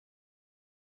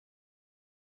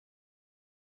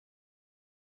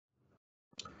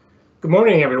Good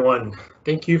morning, everyone.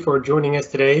 Thank you for joining us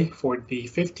today for the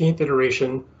 15th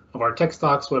iteration of our Tech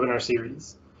Talks webinar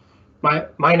series.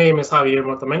 My name is Javier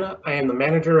Motamena. I am the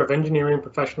Manager of Engineering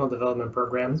Professional Development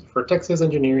Programs for Texas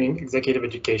Engineering Executive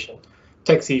Education,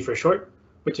 TEXE for short,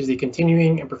 which is the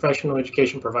continuing and professional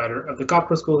education provider of the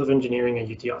Cockrell School of Engineering at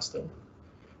UT Austin.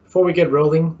 Before we get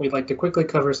rolling, we'd like to quickly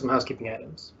cover some housekeeping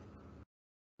items.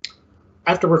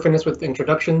 After we're finished with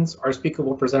introductions, our speaker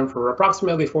will present for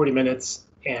approximately 40 minutes,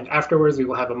 and afterwards we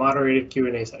will have a moderated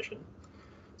Q&A session.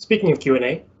 Speaking of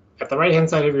Q&A, at the right-hand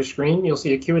side of your screen, you'll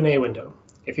see a Q&A window.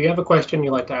 If you have a question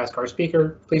you'd like to ask our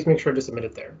speaker, please make sure to submit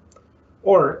it there.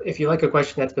 Or if you like a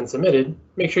question that's been submitted,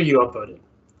 make sure you upvote it.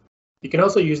 You can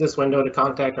also use this window to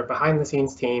contact our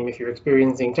behind-the-scenes team if you're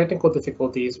experiencing technical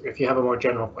difficulties or if you have a more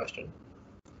general question.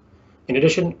 In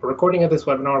addition, a recording of this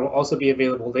webinar will also be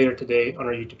available later today on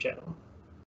our YouTube channel.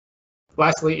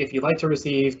 Lastly, if you'd like to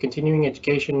receive continuing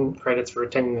education credits for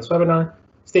attending this webinar,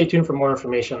 stay tuned for more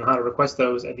information on how to request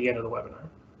those at the end of the webinar.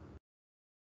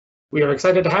 We are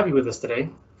excited to have you with us today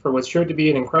for what's sure to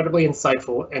be an incredibly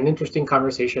insightful and interesting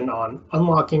conversation on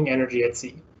unlocking energy at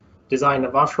sea, design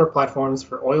of offshore platforms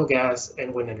for oil, gas,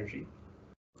 and wind energy.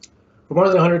 For more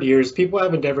than 100 years, people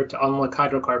have endeavored to unlock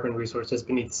hydrocarbon resources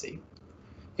beneath the sea.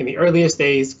 In the earliest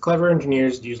days, clever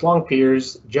engineers used long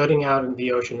piers jutting out into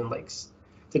the ocean and lakes.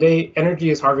 Today, energy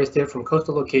is harvested from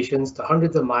coastal locations to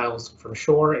hundreds of miles from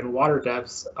shore and water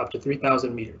depths up to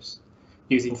 3,000 meters,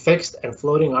 using fixed and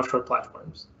floating offshore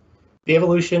platforms. The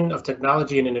evolution of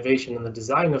technology and innovation in the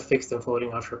design of fixed and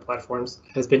floating offshore platforms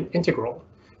has been integral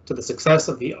to the success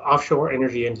of the offshore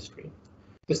energy industry.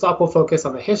 This talk will focus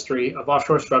on the history of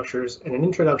offshore structures and an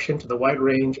introduction to the wide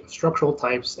range of structural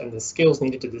types and the skills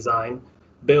needed to design,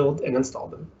 build, and install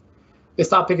them. This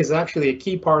topic is actually a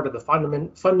key part of the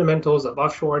fundamentals of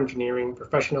offshore engineering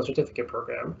professional certificate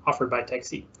program offered by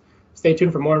TEXE. Stay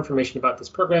tuned for more information about this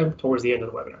program towards the end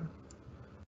of the webinar.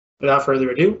 Without further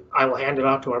ado, I will hand it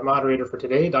off to our moderator for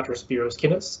today, Dr. Spiros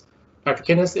Kinnis. Dr.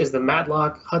 Kinnis is the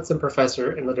Matlock Hudson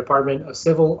Professor in the Department of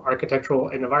Civil, Architectural,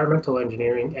 and Environmental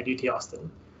Engineering at UT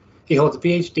Austin. He holds a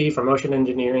PhD from Ocean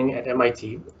Engineering at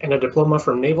MIT and a diploma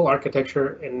from Naval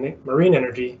Architecture and Marine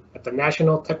Energy at the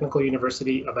National Technical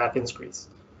University of Athens, Greece.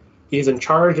 He is in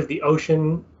charge of the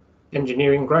Ocean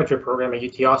Engineering Graduate Program at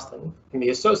UT Austin and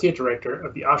the Associate Director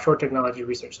of the Offshore Technology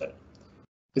Research Center.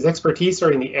 His expertise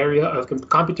are in the area of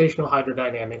computational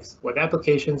hydrodynamics with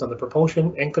applications on the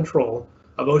propulsion and control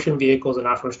of ocean vehicles and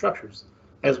offshore structures,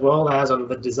 as well as on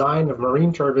the design of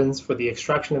marine turbines for the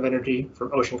extraction of energy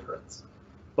from ocean currents.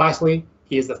 Lastly,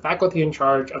 he is the faculty in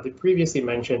charge of the previously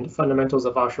mentioned Fundamentals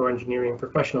of Offshore Engineering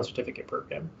Professional Certificate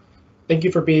Program. Thank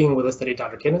you for being with us today,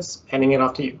 Dr. Kinnis. Handing it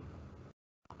off to you.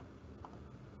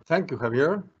 Thank you,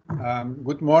 Javier.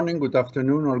 Good morning, good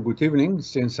afternoon, or good evening,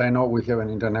 since I know we have an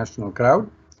international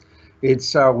crowd.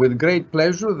 It's with great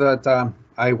pleasure that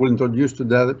I will introduce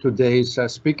today's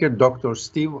speaker, Dr.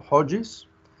 Steve Hodges.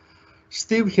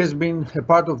 Steve has been a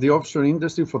part of the offshore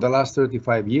industry for the last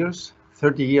 35 years.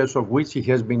 30 years of which he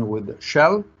has been with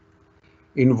Shell,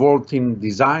 involved in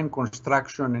design,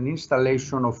 construction, and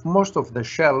installation of most of the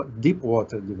Shell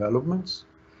deepwater developments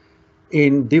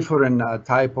in different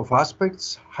type of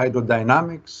aspects: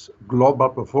 hydrodynamics, global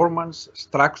performance,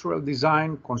 structural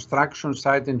design, construction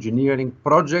site engineering,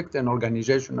 project and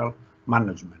organizational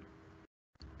management.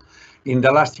 In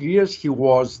the last years, he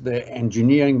was the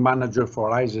engineering manager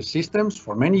for ISA Systems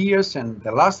for many years, and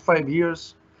the last 5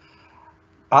 years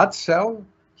at Shell,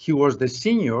 he was the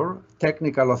senior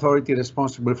technical authority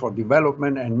responsible for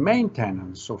development and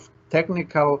maintenance of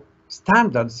technical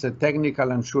standards and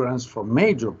technical assurance for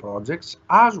major projects,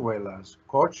 as well as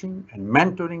coaching and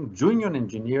mentoring junior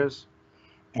engineers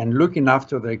and looking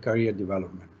after their career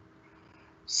development.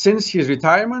 Since his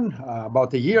retirement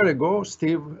about a year ago,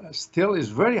 Steve still is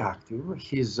very active.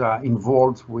 He's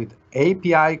involved with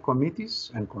API committees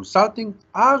and consulting,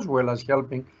 as well as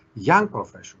helping young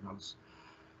professionals.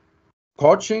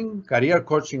 Coaching, career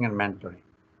coaching, and mentoring.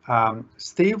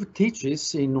 Steve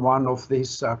teaches in one of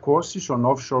these courses on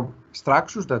offshore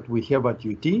structures that we have at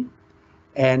UT.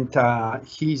 And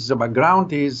his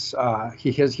background is,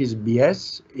 he has his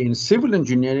BS in civil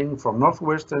engineering from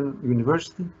Northwestern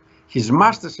University, his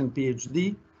master's and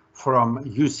PhD from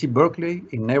UC Berkeley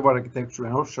in naval architecture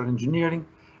and offshore engineering,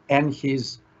 and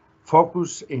his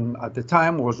focus at the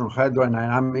time was on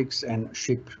hydrodynamics and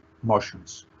ship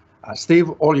motions.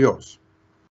 Steve, all yours.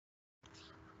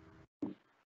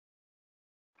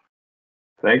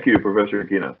 Thank you, Professor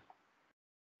Aquino.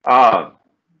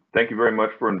 Thank you very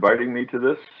much for inviting me to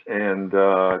this, and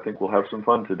I think we'll have some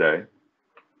fun today.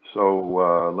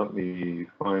 So let me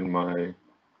find my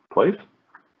place.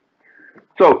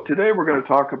 So today we're going to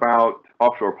talk about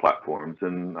offshore platforms,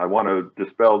 and I want to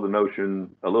dispel the notion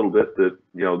a little bit that,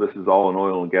 this is all an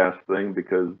oil and gas thing,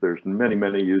 because there's many,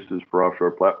 many uses for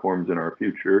offshore platforms in our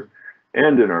future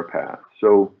and in our past.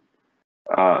 So,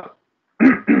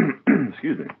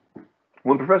 excuse me.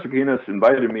 When Professor Keenest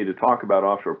invited me to talk about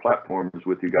offshore platforms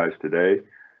with you guys today,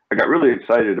 I got really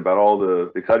excited about all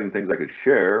the exciting things I could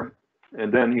share.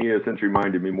 And then he has since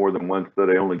reminded me more than once that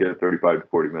I only get 35 to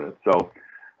 40 minutes. So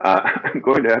I'm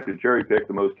going to have to cherry pick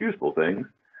the most useful things.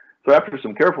 So after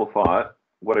some careful thought,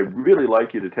 what I'd really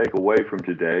like you to take away from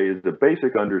today is a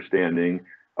basic understanding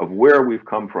of where we've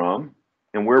come from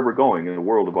and where we're going in the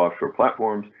world of offshore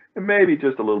platforms, and maybe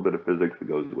just a little bit of physics that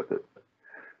goes with it.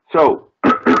 So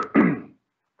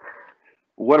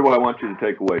what do I want you to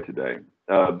take away today?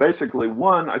 Basically,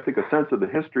 one, I think a sense of the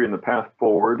history and the path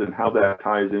forward and how that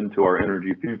ties into our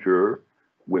energy future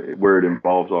where it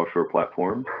involves offshore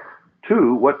platforms.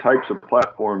 Two, what types of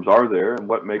platforms are there and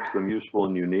what makes them useful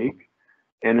and unique?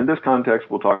 And in this context,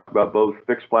 we'll talk about both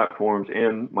fixed platforms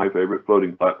and my favorite,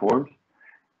 floating platforms.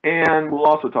 And we'll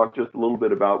also talk just a little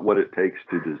bit about what it takes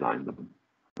to design them.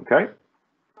 Okay?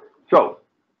 So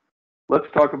let's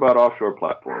talk about offshore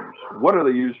platforms. What are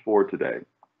they used for today?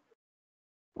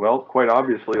 Well, quite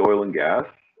obviously, oil and gas.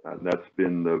 That's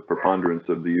been the preponderance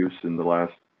of the use in the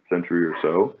last century or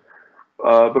so.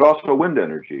 But also wind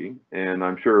energy. And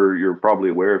I'm sure you're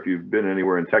probably aware, if you've been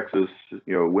anywhere in Texas,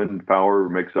 wind power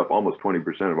makes up almost 20%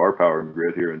 of our power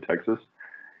grid here in Texas.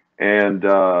 And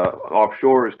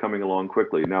offshore is coming along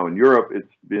quickly. Now in Europe,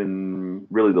 it's been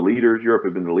really the leaders. Europe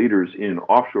have been the leaders in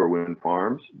offshore wind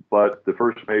farms, but the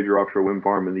first major offshore wind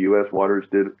farm in the U.S. waters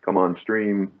did come on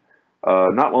stream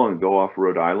not long ago off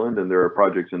Rhode Island, and there are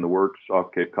projects in the works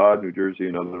off Cape Cod, New Jersey,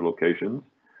 and other locations.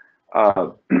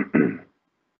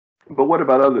 But what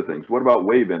about other things? What about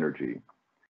wave energy?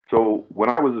 So when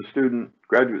I was a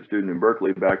graduate student in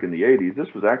Berkeley back in the 80s,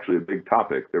 this was actually a big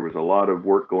topic. There was a lot of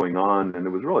work going on, and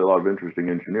there was really a lot of interesting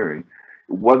engineering.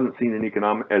 It wasn't seen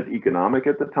as economic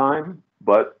at the time,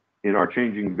 but in our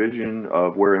changing vision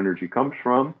of where energy comes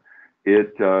from,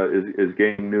 it is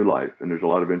gaining new life, and there's a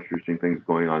lot of interesting things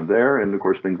going on there. And of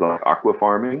course, things like aqua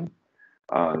farming,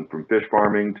 from fish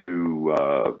farming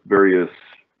to various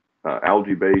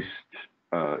algae-based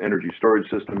energy storage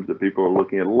systems that people are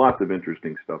looking at. Lots of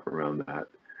interesting stuff around that.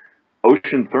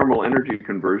 Ocean thermal energy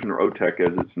conversion, or OTEC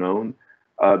as it's known,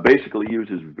 basically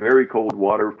uses very cold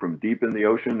water from deep in the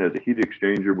ocean as a heat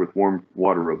exchanger with warm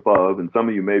water above. And some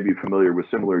of you may be familiar with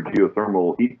similar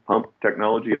geothermal heat pump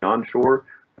technology onshore.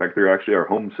 In fact, there actually are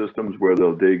home systems where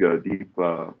they'll dig a deep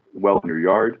well in your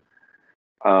yard.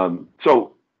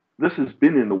 So this has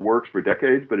been in the works for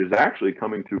decades, but is actually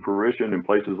coming to fruition in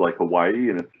places like Hawaii.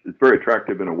 And it's very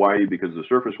attractive in Hawaii because the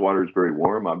surface water is very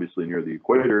warm, obviously near the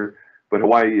equator. But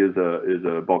Hawaii is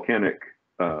a volcanic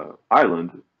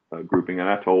island grouping, an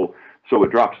atoll, so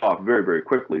it drops off very, very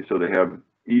quickly. So they have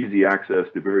easy access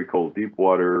to very cold deep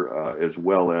water as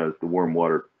well as the warm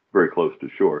water very close to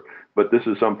shore. But this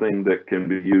is something that can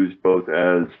be used both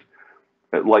as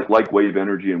like wave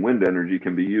energy and wind energy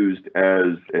can be used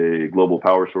as a global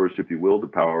power source, if you will, to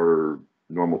power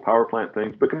normal power plant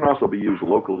things, but can also be used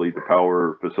locally to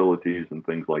power facilities and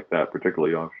things like that,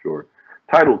 particularly offshore.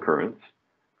 Tidal currents.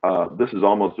 This is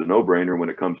almost a no-brainer when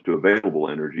it comes to available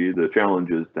energy. The challenge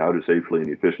is how to safely and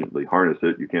efficiently harness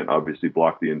it. You can't obviously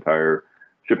block the entire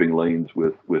shipping lanes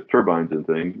with turbines and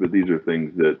things, but these are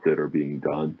things that are being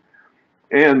done.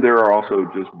 And there are also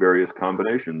just various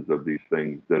combinations of these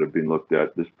things that have been looked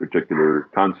at. This particular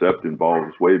concept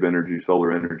involves wave energy,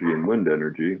 solar energy, and wind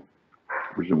energy.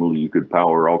 Presumably you could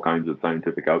power all kinds of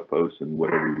scientific outposts and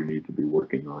whatever you need to be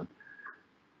working on.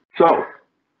 So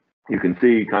you can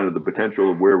see kind of the potential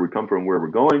of where we come from, where we're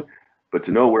going. But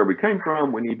to know where we came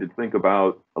from, we need to think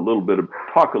about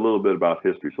talk a little bit about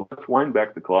history. So let's wind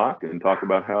back the clock and talk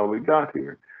about how we got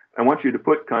here. I want you to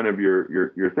put kind of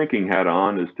your thinking hat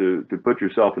on, is to put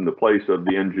yourself in the place of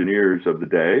the engineers of the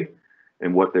day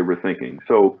and what they were thinking.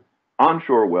 So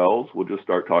onshore wells, we'll just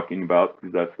start talking about,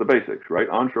 because that's the basics, right?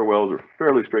 Onshore wells are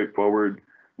fairly straightforward.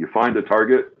 You find a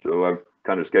target. So I've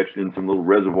kind of sketched in some little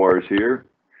reservoirs here.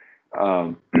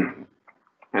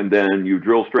 And then you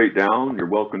drill straight down. Your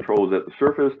well control is at the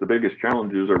surface. The biggest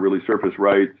challenges are really surface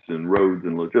rights and roads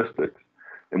and logistics.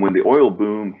 And when the oil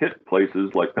boom hit places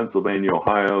like Pennsylvania,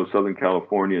 Ohio, Southern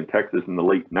California, and Texas in the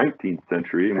late 19th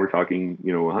century, and we're talking,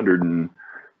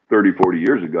 130, 40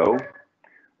 years ago,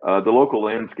 the local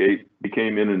landscape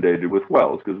became inundated with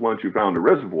wells, because once you found a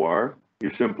reservoir,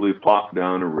 you simply plopped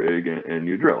down a rig and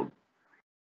you drilled.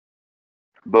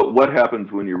 But what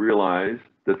happens when you realize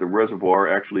that the reservoir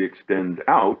actually extends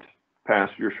out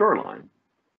past your shoreline?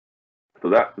 So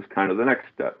that was kind of the next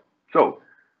step. So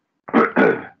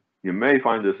you may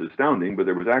find this astounding, but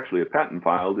there was actually a patent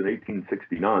filed in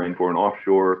 1869 for an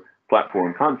offshore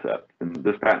platform concept. And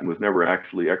this patent was never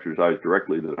actually exercised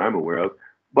directly that I'm aware of,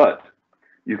 but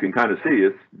you can kind of see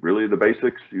it's really the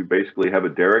basics. You basically have a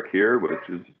derrick here, which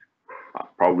is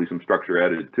probably some structure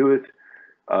added to it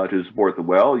to support the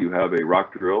well. You have a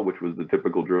rock drill, which was the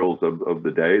typical drills of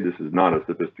the day. This is not a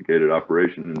sophisticated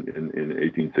operation in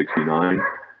 1869.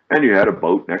 And you had a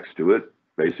boat next to it,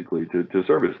 basically to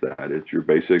service that. It's your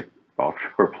basic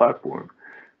offshore platform.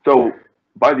 So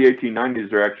by the 1890s,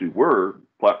 there actually were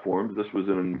platforms. This was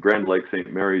in Grand Lake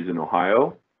St. Mary's in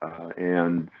Ohio.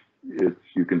 And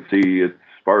you can see, as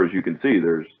far as you can see,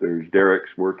 there's derricks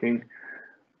working.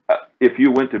 If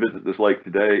you went to visit this lake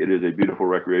today, it is a beautiful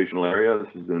recreational area.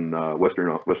 This is in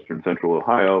western central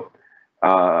Ohio.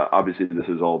 Obviously, this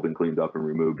has all been cleaned up and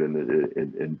removed,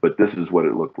 but this is what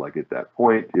it looked like at that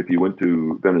point. If you went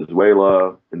to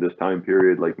Venezuela in this time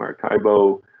period, Lake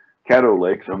Maracaibo, Caddo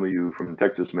Lake, some of you from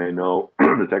Texas may know,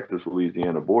 the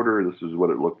Texas-Louisiana border, this is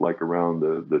what it looked like around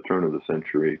the turn of the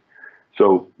century.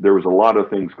 So there was a lot of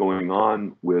things going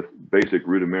on with basic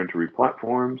rudimentary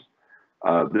platforms.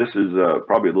 This is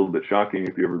probably a little bit shocking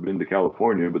if you've ever been to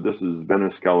California, but this is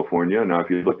Venice, California. Now, if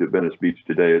you looked at Venice Beach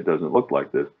today, it doesn't look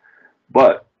like this.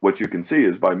 But what you can see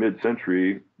is by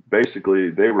mid-century,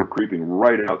 basically they were creeping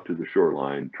right out to the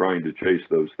shoreline, trying to chase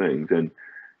those things. And,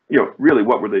 you know, really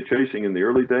what were they chasing in the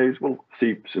early days? Well,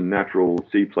 seeps and natural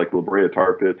seeps like La Brea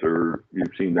tar pits, or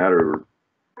you've seen that, are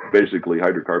basically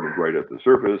hydrocarbons right at the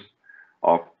surface.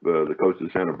 Off the coast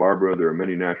of Santa Barbara, there are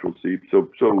many natural seeps.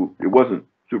 So it wasn't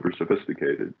super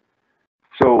sophisticated.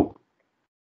 So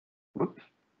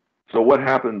what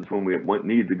happens when we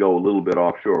need to go a little bit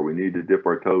offshore? We need to dip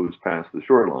our toes past the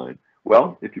shoreline.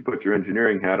 Well, if you put your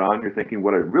engineering hat on, you're thinking,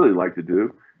 what I'd really like to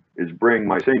do is bring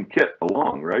my same kit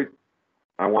along, right?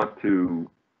 I want to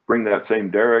bring that same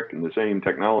derrick and the same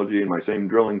technology and my same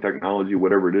drilling technology,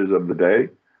 whatever it is of the day.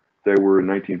 Say we're in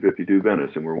 1952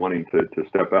 Venice and we're wanting to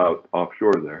step out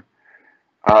offshore there.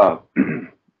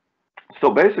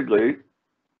 So basically,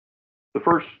 the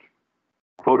first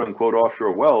quote-unquote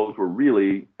offshore wells were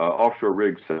really offshore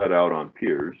rigs set out on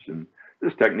piers. And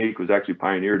this technique was actually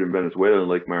pioneered in Venezuela and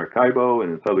Lake Maracaibo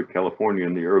and in Southern California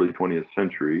in the early 20th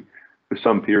century, with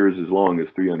some piers as long as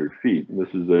 300 feet. And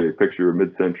this is a picture of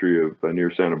mid-century of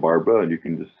near Santa Barbara, and you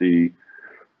can just see,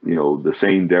 you know, the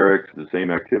same derricks, the same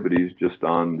activities, just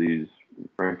on these,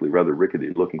 frankly, rather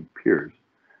rickety-looking piers.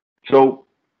 So,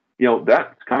 you know,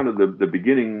 that's kind of the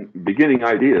beginning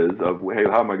ideas of, hey,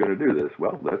 how am I going to do this?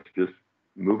 Well, let's just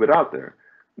move it out there.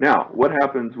 Now, what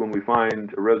happens when we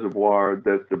find a reservoir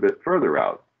that's a bit further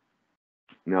out?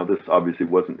 Now, this obviously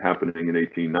wasn't happening in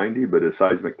 1890, but as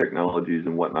seismic technologies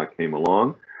and whatnot came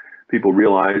along, people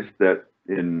realized that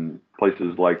in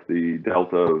places like the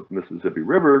delta of Mississippi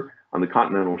River on the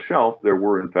continental shelf, there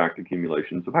were in fact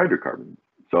accumulations of hydrocarbons.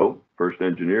 So first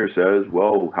engineer says,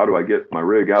 well, how do I get my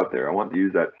rig out there? I want to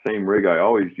use that same rig I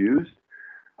always used.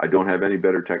 I don't have any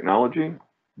better technology,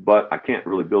 but I can't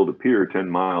really build a pier 10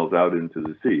 miles out into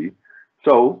the sea.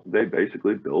 So they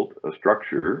basically built a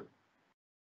structure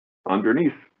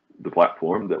underneath the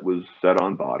platform that was set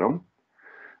on bottom.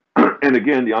 And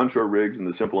again, the onshore rigs and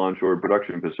the simple onshore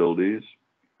production facilities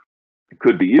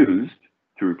could be used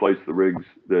to replace the rigs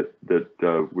that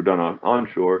were done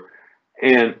onshore.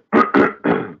 And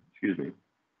excuse me,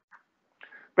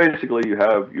 basically you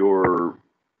have your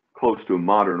close to a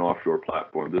modern offshore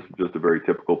platform. This is just a very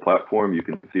typical platform. You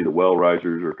can see the well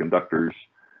risers or conductors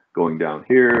going down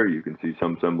here. You can see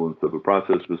some semblance of a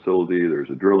process facility. There's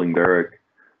a drilling derrick,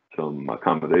 some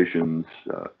accommodations,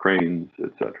 cranes,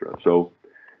 etc. So,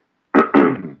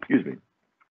 excuse me.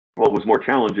 What was more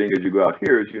challenging as you go out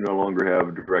here is you no longer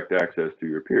have direct access to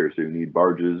your pier. So you need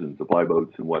barges and supply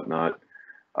boats and whatnot.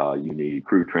 You need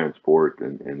crew transport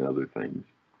and other things.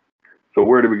 So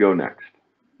where do we go next?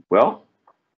 Well,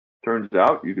 turns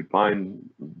out you could find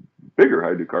bigger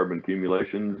hydrocarbon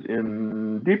accumulations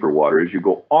in deeper water as you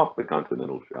go off the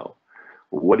continental shelf.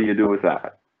 Well, what do you do with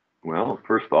that? Well,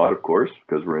 first thought, of course,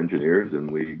 because we're engineers and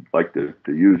we like to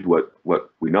use what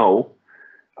we know,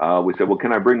 we said, well,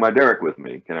 can I bring my derrick with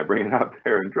me? Can I bring it out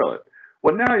there and drill it?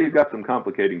 Well, now you've got some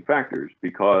complicating factors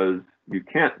because you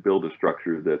can't build a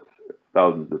structure that's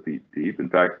thousands of feet deep. In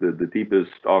fact, the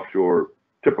deepest offshore,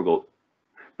 typical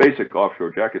basic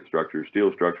offshore jacket structure,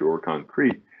 steel structure or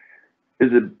concrete,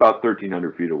 is about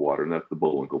 1,300 feet of water, and that's the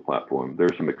Bullwinkle platform. There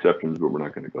are some exceptions, but we're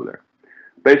not going to go there.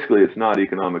 Basically, it's not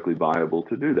economically viable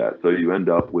to do that, so you end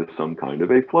up with some kind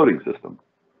of a floating system.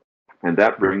 And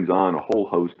that brings on a whole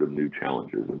host of new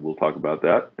challenges, and we'll talk about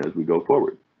that as we go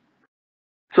forward.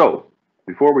 So,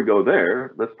 before we go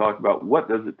there, let's talk about what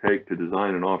does it take to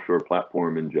design an offshore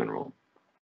platform in general.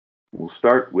 We'll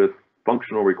start with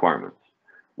functional requirements.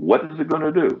 What is it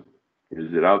going to do?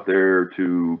 Is it out there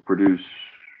to produce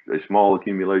a small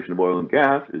accumulation of oil and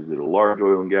gas? Is it a large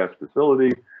oil and gas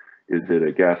facility? Is it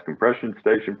a gas compression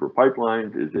station for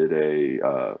pipelines? Is it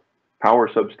a power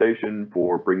substation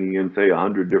for bringing in, say,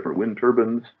 100 different wind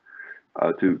turbines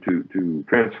to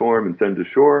transform and send to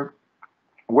shore?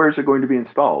 Where is it going to be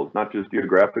installed? Not just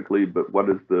geographically, but what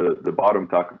does the bottom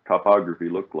topography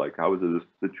look like? How is it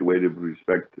situated with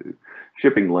respect to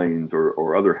shipping lanes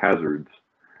or other hazards?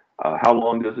 How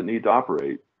long does it need to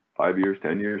operate? 5 years,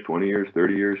 10 years, 20 years,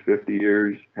 30 years, 50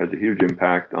 years? Has a huge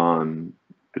impact on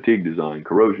fatigue design,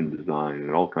 corrosion design,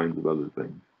 and all kinds of other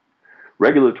things.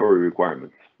 Regulatory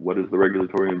requirements. What is the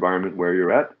regulatory environment where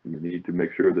you're at? You need to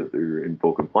make sure that they're in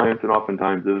full compliance, and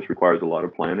oftentimes this requires a lot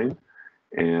of planning,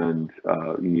 and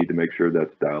you need to make sure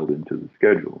that's dialed into the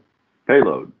schedule.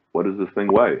 Payload. What does this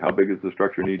thing weigh? How big does the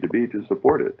structure need to be to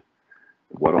support it?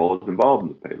 What all is involved in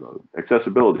the payload?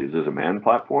 Accessibility. Is this a manned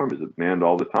platform? Is it manned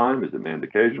all the time? Is it manned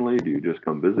occasionally? Do you just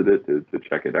come visit it to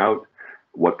check it out?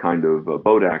 What kind of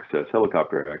boat access,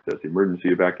 helicopter access, emergency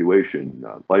evacuation,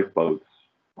 lifeboats,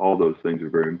 all those things are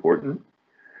very important.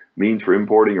 Means for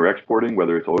importing or exporting,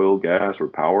 whether it's oil, gas, or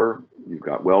power. You've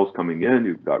got wells coming in,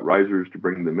 you've got risers to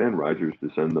bring them in, risers to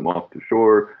send them off to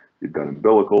shore, you've got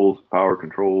umbilicals, power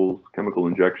controls, chemical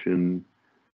injection,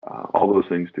 all those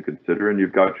things to consider. And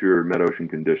you've got your mid-ocean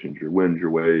conditions, your winds,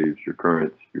 your waves, your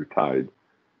currents, your tide,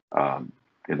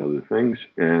 and other things.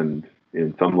 And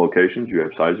in some locations, you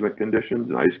have seismic conditions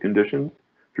and ice conditions.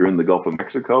 If you're in the Gulf of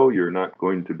Mexico, you're not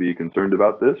going to be concerned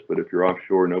about this, but if you're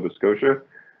offshore Nova Scotia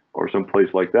or someplace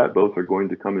like that, both are going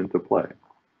to come into play.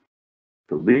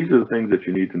 So these are the things that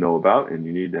you need to know about, and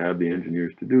you need to have the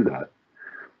engineers to do that.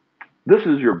 This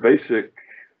is your basic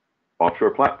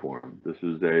offshore platform. This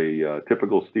is a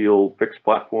typical steel fixed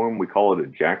platform. We call it a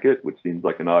jacket, which seems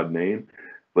like an odd name,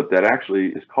 but that actually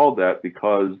is called that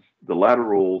because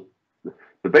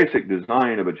the basic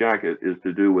design of a jacket is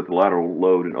to do with lateral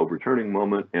load and overturning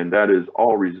moment, and that is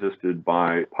all resisted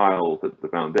by piles at the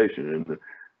foundation. And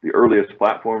the earliest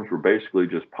platforms were basically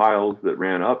just piles that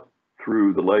ran up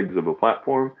through the legs of a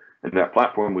platform, and that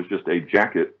platform was just a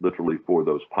jacket literally for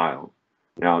those piles.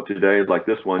 Now today, like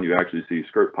this one, you actually see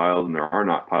skirt piles, and there are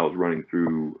not piles running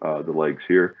through the legs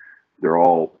here. They're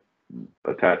all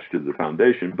attached to the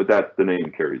foundation, but the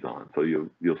name carries on. So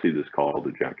you'll see this called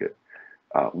a jacket.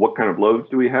 What kind of loads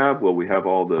do we have? Well, we have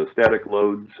all the static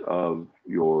loads of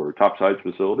your topsides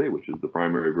facility, which is the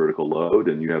primary vertical load,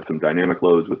 and you have some dynamic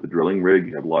loads with the drilling rig.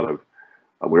 You have a lot of,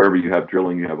 wherever you have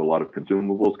drilling, you have a lot of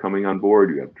consumables coming on board.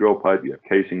 You have drill pipe, you have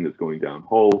casing that's going down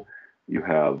hole, you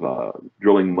have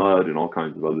drilling mud and all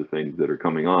kinds of other things that are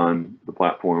coming on the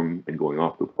platform and going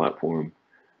off the platform.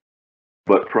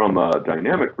 But from a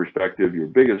dynamic perspective, your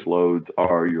biggest loads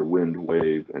are your wind,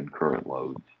 wave, and current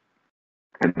loads.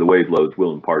 And the wave loads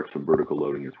will impart some vertical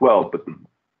loading as well, but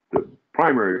the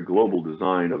primary global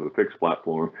design of a fixed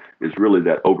platform is really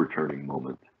that overturning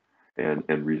moment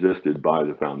and resisted by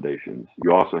the foundations.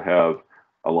 You also have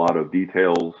a lot of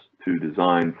details to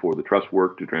design for the truss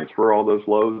work to transfer all those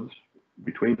loads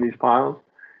between these piles,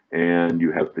 and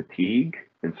you have fatigue.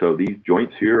 And so these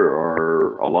joints here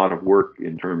are a lot of work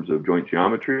in terms of joint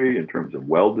geometry, in terms of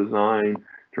weld design,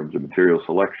 in terms of material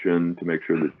selection to make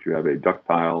sure that you have a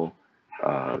ductile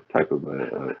type of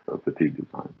a fatigue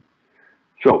design.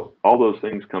 So all those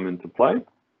things come into play.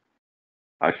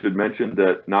 I should mention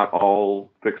that not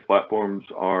all fixed platforms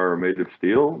are made of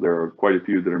steel. There are quite a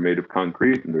few that are made of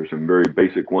concrete, and there's some very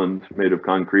basic ones made of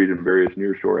concrete in various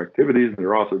nearshore activities. And there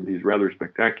are also these rather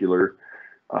spectacular,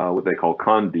 what they call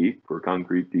con-deep or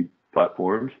concrete deep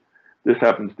platforms. This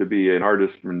happens to be an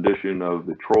artist's rendition of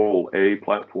the Troll A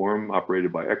platform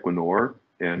operated by Equinor,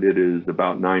 and it is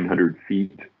about 900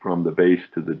 feet from the base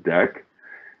to the deck.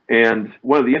 And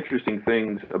one of the interesting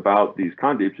things about these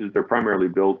con-deeps is they're primarily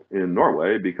built in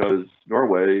Norway, because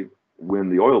Norway, when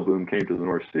the oil boom came to the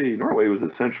North Sea, Norway was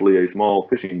essentially a small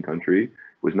fishing country,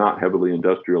 was not heavily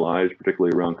industrialized,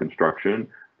 particularly around construction.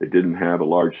 They didn't have a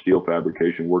large steel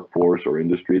fabrication workforce or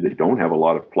industry. They don't have a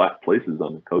lot of flat places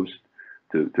on the coast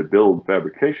to build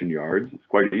fabrication yards. It's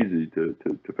quite easy to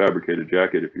fabricate a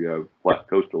jacket if you have flat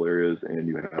coastal areas and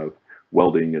you have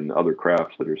welding and other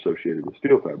crafts that are associated with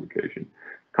steel fabrication.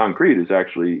 Concrete is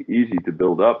actually easy to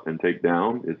build up and take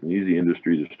down. It's an easy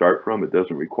industry to start from. It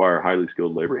doesn't require highly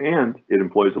skilled labor, and it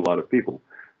employs a lot of people.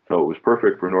 So it was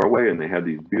perfect for Norway, and they had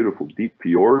these beautiful deep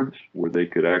fjords where they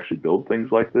could actually build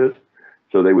things like this.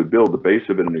 So they would build the base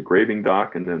of it in a graving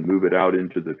dock and then move it out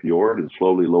into the fjord and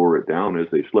slowly lower it down as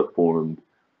they slip formed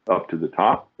up to the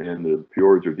top, and the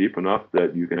fjords are deep enough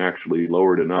that you can actually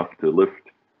lower it enough to lift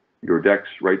your decks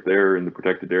right there in the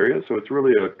protected area. So it's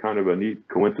really a kind of a neat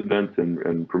coincidence,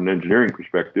 and from an engineering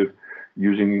perspective,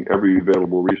 using every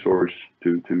available resource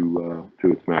to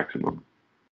its maximum.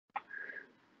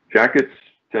 Jackets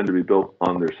tend to be built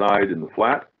on their side in the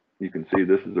flat. You can see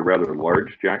this is a rather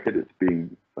large jacket. It's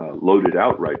being loaded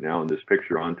out right now in this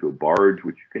picture onto a barge,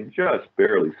 which you can just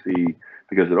barely see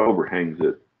because it overhangs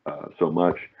it so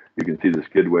much. You can see the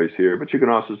skidways here, but you can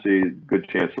also see a good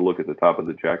chance to look at the top of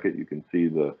the jacket. You can see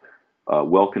the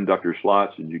well conductor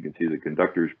slots, and you can see the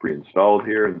conductors pre-installed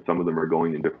here, and some of them are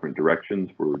going in different directions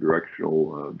for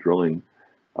directional drilling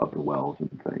of the wells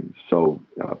and things. So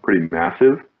pretty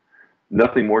massive.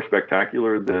 Nothing more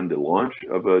spectacular than the launch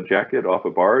of a jacket off a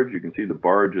barge. You can see the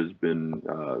barge has been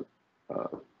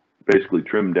basically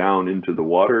trimmed down into the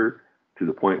water to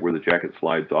the point where the jacket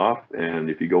slides off. And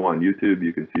if you go on YouTube,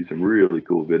 you can see some really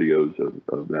cool videos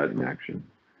of that in action.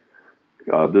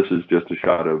 This is just a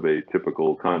shot of a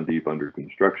typical con deep under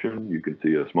construction. You can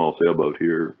see a small sailboat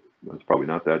here. It's probably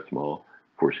not that small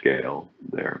for scale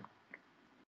there.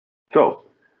 So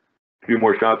a few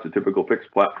more shots of typical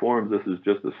fixed platforms. This is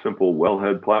just a simple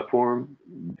wellhead platform,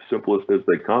 simplest as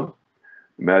they come.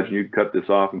 Imagine you cut this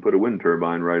off and put a wind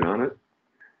turbine right on it.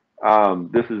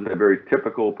 This is a very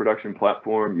typical production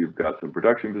platform. You've got some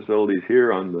production facilities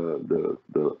here on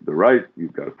the right.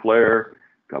 You've got a flare,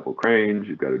 a couple cranes,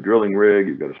 you've got a drilling rig,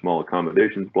 you've got a small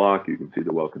accommodations block. You can see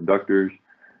the well conductors.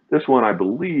 This one, I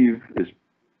believe, is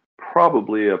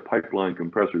probably a pipeline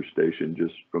compressor station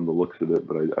just from the looks of it,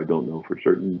 but I don't know for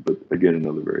certain. But again,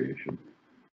 another variation.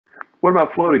 What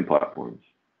about floating platforms?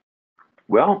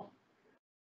 Well,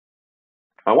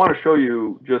 I want to show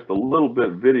you just a little bit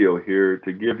of video here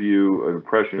to give you an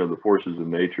impression of the forces of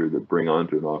nature that bring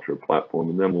onto an offshore platform,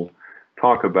 and then we'll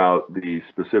talk about the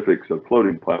specifics of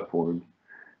floating platforms.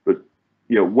 But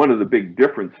you know, one of the big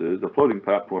differences, a floating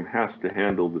platform has to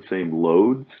handle the same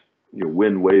loads, you know,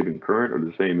 wind, wave, and current, or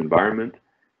the same environment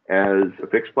as a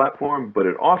fixed platform, but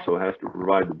it also has to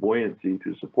provide the buoyancy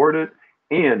to support it,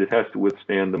 and it has to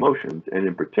withstand the motions. And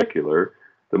in particular,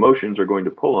 the motions are going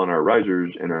to pull on our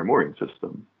risers and our mooring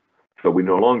system. So we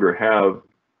no longer have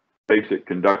basic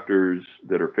conductors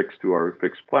that are fixed to our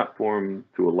fixed platform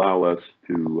to allow us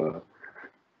to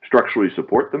structurally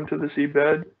support them to the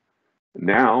seabed.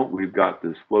 Now we've got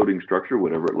this floating structure,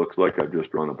 whatever it looks like. I've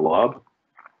just drawn a blob.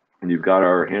 And you've got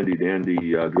our handy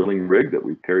dandy drilling rig that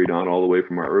we've carried on all the way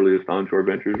from our earliest onshore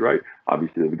ventures, right?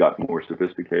 Obviously they've gotten more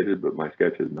sophisticated, but my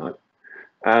sketch is not.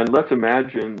 And let's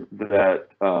imagine that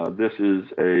this is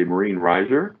a marine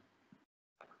riser.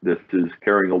 This is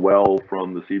carrying a well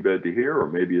from the seabed to here, or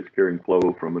maybe it's carrying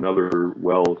flow from another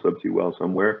well, subsea well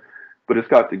somewhere, but it's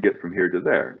got to get from here to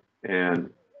there. And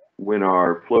when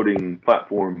our floating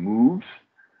platform moves,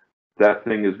 that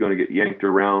thing is going to get yanked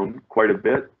around quite a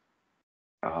bit.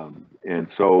 And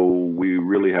so we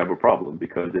really have a problem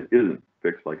because it isn't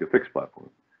fixed like a fixed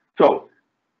platform. So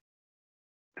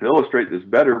to illustrate this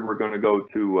better, we're going to go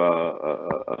to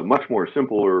a much more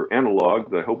simpler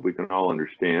analog that I hope we can all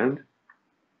understand.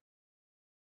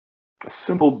 A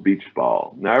simple beach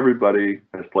ball. Now, everybody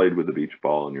has played with a beach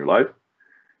ball in your life,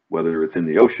 whether it's in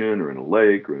the ocean or in a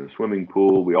lake or in a swimming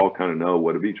pool. We all kind of know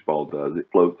what a beach ball does. It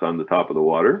floats on the top of the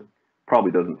water.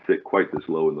 Probably doesn't sit quite this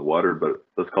low in the water, but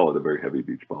let's call it a very heavy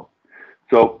beach ball.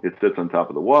 So it sits on top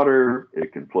of the water.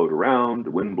 It can float around.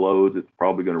 The wind blows. It's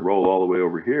probably going to roll all the way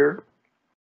over here.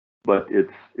 But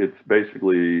it's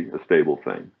basically a stable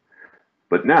thing.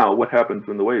 But now what happens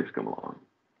when the waves come along?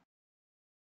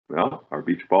 Well, our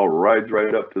beach ball rides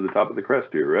right up to the top of the crest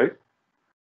here, right?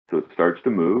 So it starts to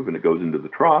move and it goes into the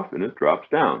trough and it drops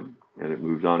down and it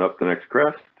moves on up the next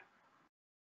crest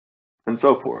and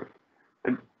so forth.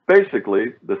 And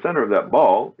basically the center of that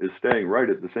ball is staying right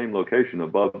at the same location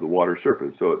above the water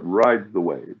surface. So it rides the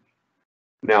waves.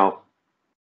 Now,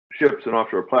 ships and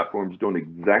offshore platforms don't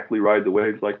exactly ride the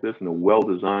waves like this, and a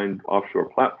well-designed offshore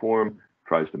platform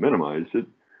tries to minimize it,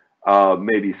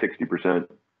 maybe 60%,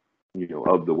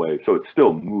 of the wave. So it's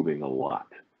still moving a lot.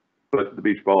 But the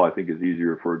beach ball, I think, is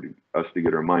easier for us to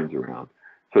get our minds around.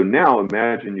 So now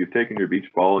imagine you've taken your beach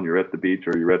ball and you're at the beach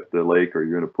or you're at the lake or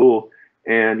you're in a pool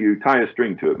and you tie a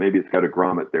string to it. Maybe it's got a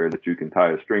grommet there that you can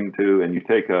tie a string to, and you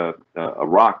take a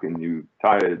rock and you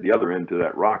tie the other end to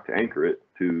that rock to anchor it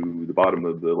to the bottom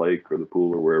of the lake or the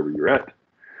pool or wherever you're at.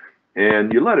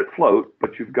 And you let it float,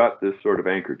 but you've got this sort of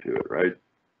anchor to it, right?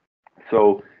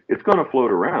 So it's going to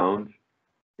float around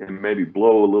and maybe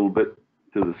blow a little bit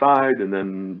to the side, and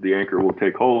then the anchor will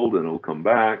take hold and it'll come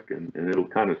back and it'll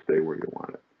kind of stay where you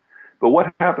want it. But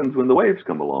what happens when the waves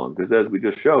come along? Because as we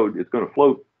just showed, it's going to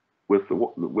float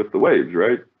with the waves,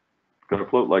 right? It's going to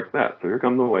float like that. So here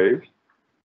come the waves.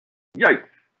 Yikes!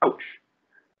 Ouch!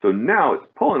 So now it's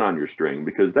pulling on your string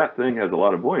because that thing has a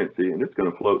lot of buoyancy and it's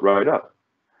going to float right up.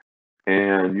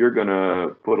 And you're going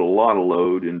to put a lot of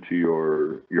load into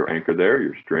your anchor there,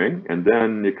 your string, and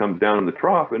then it comes down in the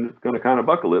trough and it's going to kind of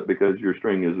buckle it because your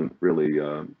string isn't really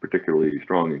particularly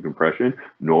strong in compression,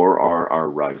 nor are our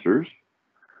risers.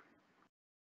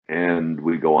 And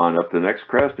we go on up to the next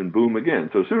crest and boom again.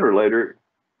 So sooner or later,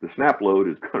 the snap load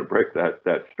is going to break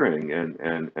that string,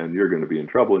 and you're going to be in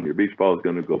trouble, and your beach ball is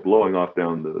going to go blowing off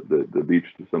down the beach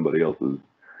to somebody else's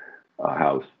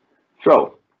house.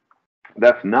 So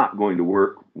that's not going to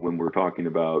work when we're talking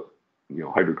about, you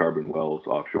know, hydrocarbon wells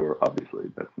offshore. Obviously,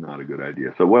 that's not a good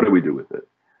idea. So what do we do with it?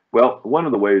 Well, one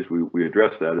of the ways we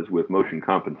address that is with motion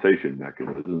compensation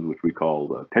mechanisms, which we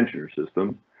call tensioner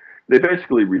systems. They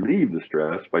basically relieve the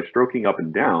stress by stroking up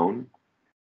and down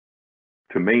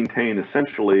to maintain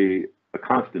essentially a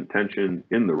constant tension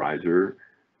in the riser.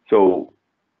 So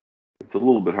it's a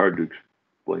little bit hard to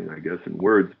explain, I guess, in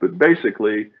words, but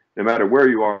basically, no matter where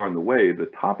you are on the wave, the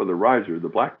top of the riser, the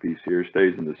black piece here,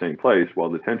 stays in the same place while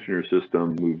the tensioner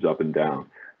system moves up and down.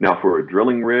 Now, for a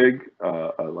drilling rig,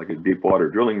 like a deep water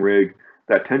drilling rig,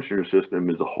 that tensioner system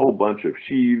is a whole bunch of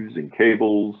sheaves and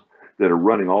cables that are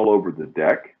running all over the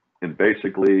deck and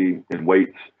basically in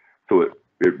weights. So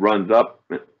it runs up.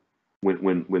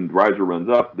 When the riser runs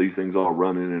up, these things all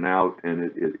run in and out,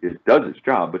 and it does its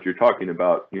job, but you're talking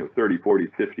about, you know, 30, 40,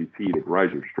 50 feet of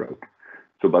riser stroke.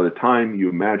 So by the time you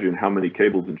imagine how many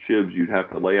cables and shivs you'd have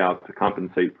to lay out to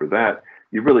compensate for that,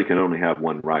 you really can only have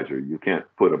one riser. You can't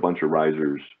put a bunch of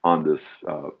risers on this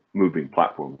moving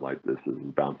platform like this is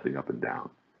bouncing up and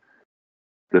down.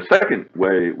 The second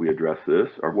way we address this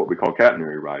are what we call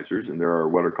catenary risers, and there are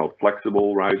what are called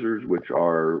flexible risers, which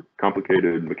are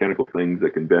complicated mechanical things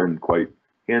that can bend quite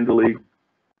handily,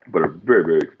 but are very,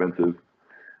 very expensive.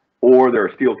 Or there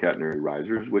are steel catenary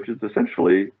risers, which is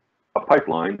essentially a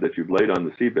pipeline that you've laid on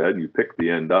the seabed, and you pick the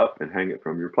end up and hang it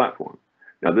from your platform.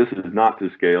 Now, this is not to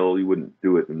scale. You wouldn't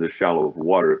do it in this shallow of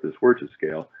water if this were to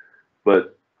scale,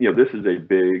 but you know, this is a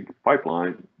big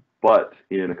pipeline. But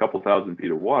in a couple thousand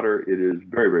feet of water, it is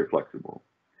very, very flexible.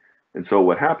 And so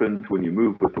what happens when you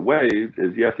move with the waves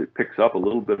is, yes, it picks up a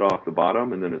little bit off the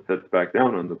bottom and then it sets back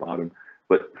down on the bottom.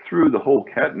 But through the whole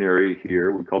catenary here,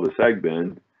 we call the sag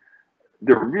bend,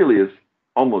 there really is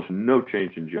almost no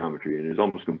change in geometry and is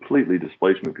almost completely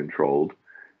displacement controlled.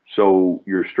 So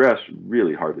your stress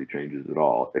really hardly changes at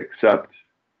all, except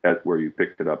at where you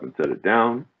picked it up and set it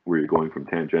down, where you're going from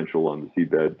tangential on the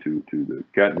seabed to the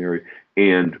catenary,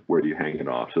 and where you hang it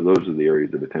off. So those are the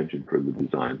areas of attention for the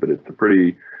design. But it's a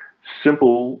pretty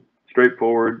simple,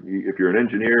 straightforward. If you're an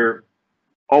engineer,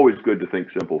 always good to think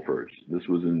simple first. This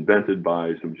was invented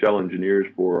by some shell engineers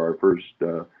for our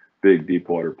first big deep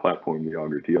water platform, the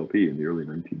Auger TLP, in the early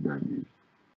 1990s.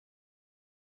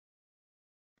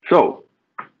 So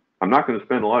I'm not going to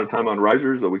spend a lot of time on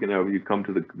risers, though we can have you come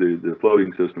to the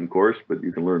floating system course, but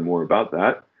you can learn more about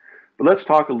that. But let's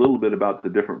talk a little bit about the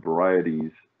different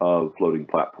varieties of floating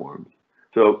platforms.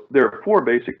 So there are four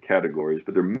basic categories,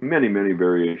 but there are many, many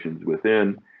variations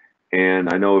within. And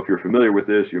I know if you're familiar with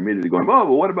this, you're immediately going, oh,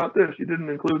 well, what about this? You didn't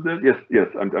include this? Yes,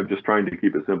 I'm just trying to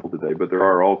keep it simple today, but there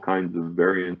are all kinds of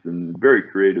variants and very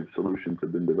creative solutions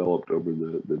have been developed over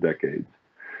the decades.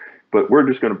 But we're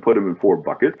just going to put them in four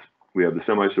buckets. We have the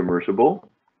semi-submersible,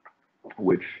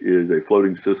 which is a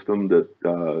floating system that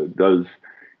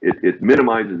it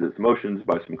minimizes its motions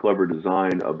by some clever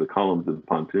design of the columns of the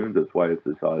pontoons. That's why it's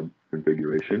this odd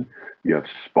configuration. You have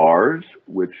spars,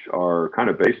 which are kind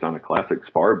of based on a classic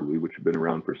spar buoy, which have been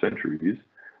around for centuries.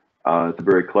 It's a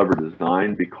very clever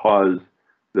design because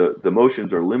the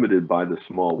motions are limited by the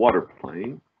small water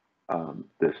plane.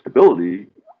 The stability,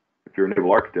 if you're a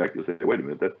naval architect, you'll say, wait a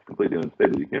minute, that's completely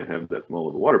unstable. You can't have that small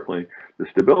of a water plane. The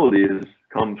stability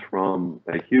comes from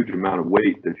a huge amount of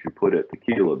weight that you put at the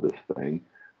keel of this thing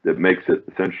that makes it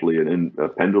essentially a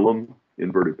pendulum,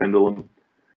 inverted pendulum.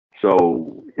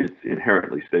 So it's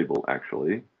inherently stable,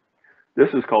 actually. This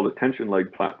is called a tension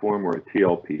leg platform, or a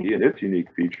TLP, and its unique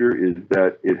feature is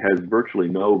that it has virtually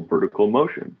no vertical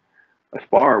motion. A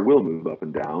spar will move up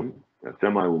and down. A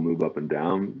semi will move up and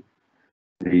down.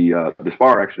 The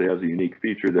spar actually has a unique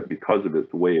feature that because of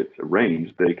the way it's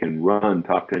arranged, they can run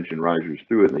top tension risers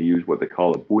through it, and they use what they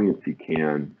call a buoyancy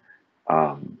can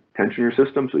tensioner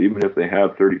system. So even if they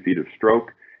have 30 feet of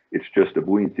stroke, it's just a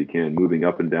buoyancy can moving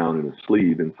up and down in a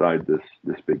sleeve inside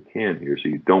this big can here. So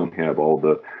you don't have all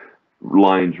the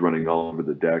lines running all over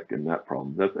the deck and that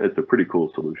problem. It's a pretty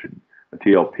cool solution. A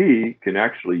TLP can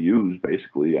actually use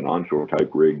basically an onshore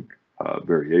type rig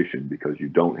variation because you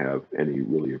don't have any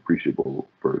really appreciable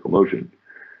vertical motion.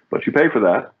 But you pay for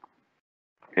that.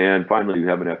 And finally, you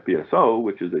have an FPSO,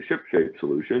 which is a ship-shaped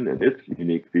solution, and its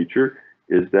unique feature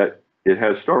is that it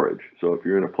has storage. So if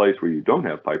you're in a place where you don't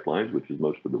have pipelines, which is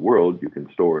most of the world, you can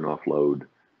store and offload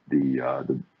the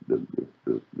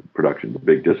production. The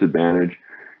big disadvantage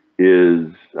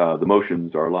is the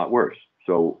motions are a lot worse.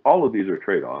 So all of these are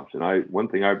trade-offs. And one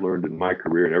thing I've learned in my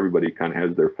career, and everybody kind of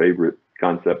has their favorite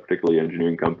concept, particularly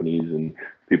engineering companies and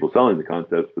people selling the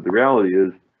concepts, but the reality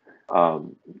is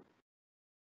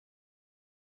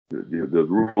the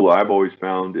rule I've always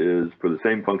found is for the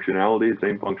same functionality,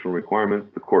 same functional requirements,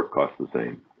 the court costs the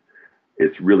same.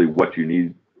 It's really what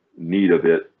you need of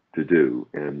it to do,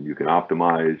 and you can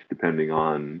optimize depending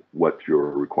on what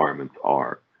your requirements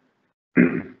are.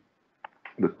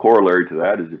 The corollary to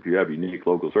that is if you have unique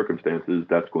local circumstances,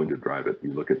 that's going to drive it.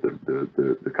 You look at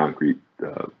the concrete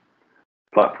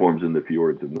platforms in the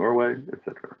fjords of Norway,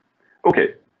 etc.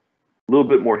 Okay. A little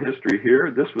bit more history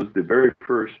here. This was the very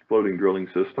first floating drilling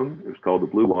system. It was called the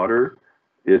Blue Water.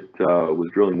 It was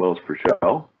drilling wells for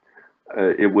Shell.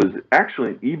 It was actually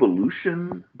an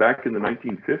evolution. Back in the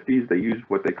 1950s, they used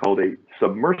what they called a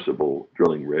submersible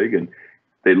drilling rig, and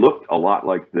they looked a lot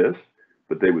like this,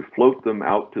 but they would float them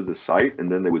out to the site,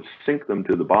 and then they would sink them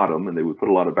to the bottom, and they would put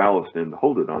a lot of ballast in to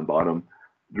hold it on bottom,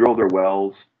 drill their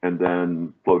wells, and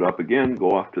then float up again,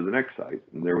 go off to the next site.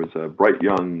 And there was a bright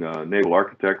young naval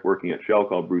architect working at Shell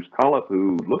called Bruce Collop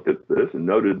who looked at this and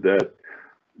noted that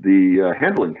the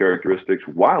handling characteristics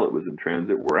while it was in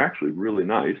transit were actually really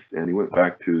nice. And he went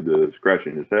back to the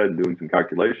scratching his head and doing some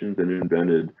calculations and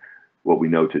invented what we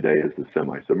know today as the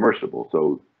semi-submersible.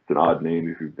 So it's an odd name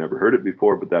if you've never heard it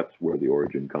before, but that's where the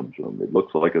origin comes from. It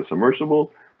looks like a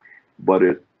submersible, but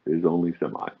it is only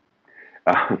semi.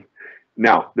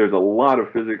 Now, there's a lot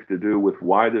of physics to do with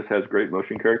why this has great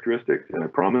motion characteristics, and I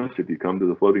promise if you come to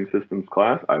the floating systems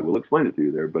class, I will explain it to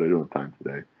you there, but I don't have time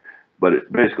today. But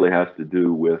it basically has to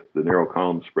do with the narrow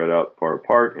columns spread out far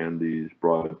apart and these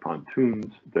broad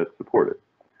pontoons that support it.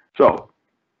 So,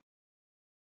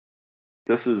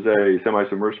 this is a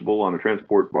semi-submersible on a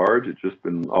transport barge. It's just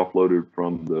been offloaded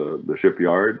from the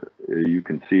shipyard. You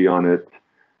can see on it,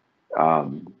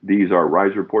 these are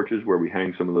riser porches where we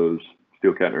hang some of those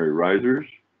steel catenary risers.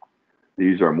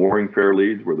 These are mooring fair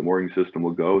leads where the mooring system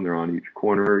will go, and they're on each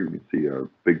corner. You can see a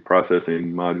big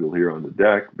processing module here on the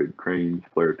deck, big cranes,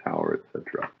 flare tower,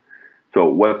 etc. So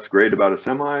what's great about a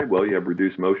semi? Well, you have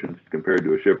reduced motions compared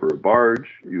to a ship or a barge.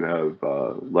 You have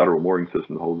lateral mooring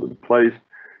system to hold it in place.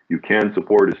 You can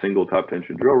support a single top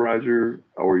tension drill riser,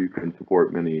 or you can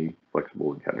support many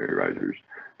flexible and catenary risers.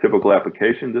 Typical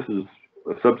application, this is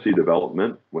a subsea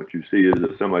development. What you see is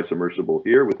a semi-submersible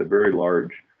here with a very large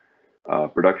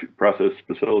production process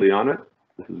facility on it.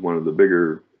 This is one of the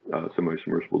bigger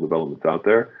semi-submersible developments out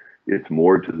there. It's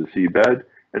moored to the seabed.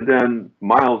 And then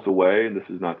miles away, and this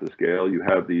is not to scale, you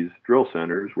have these drill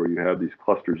centers where you have these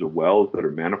clusters of wells that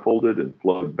are manifolded and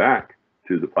flowed back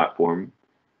to the platform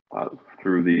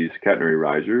through these catenary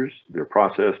risers. They're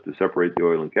processed to separate the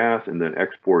oil and gas and then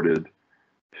exported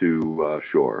to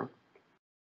shore.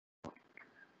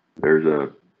 There's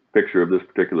a picture of this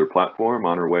particular platform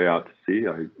on our way out to sea.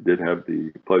 I did have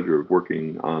the pleasure of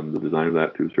working on the design of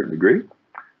that to a certain degree,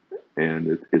 and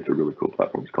it's a really cool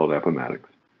platform. It's called Appomattox.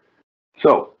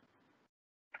 So,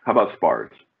 how about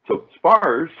spars? So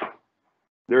spars,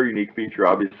 their unique feature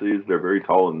obviously is they're very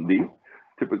tall and deep.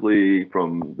 Typically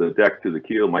from the deck to the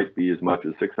keel might be as much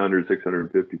as 600,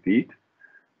 650 feet.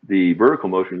 The vertical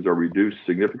motions are reduced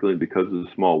significantly because the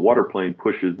small water plane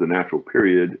pushes the natural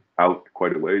period out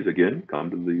quite a ways. Again,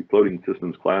 come to the floating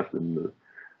systems class in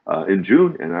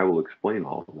June, and I will explain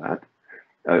all of that.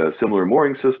 A similar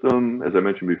mooring system, as I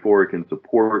mentioned before, it can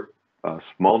support a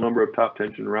small number of top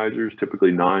tension risers,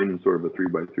 typically 9 in sort of a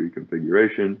 3x3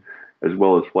 configuration, as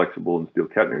well as flexible and steel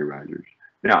catenary risers.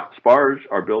 Now, spars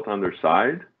are built on their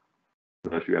side,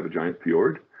 unless you have a giant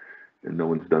fjord, and no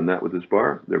one's done that with a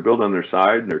spar. They're built on their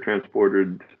side, and they're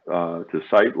transported to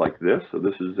site like this. So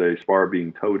this is a spar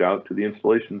being towed out to the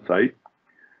installation site.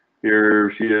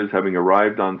 Here she is having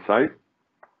arrived on site.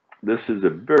 This is a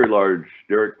very large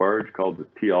derrick barge called the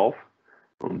Tialf,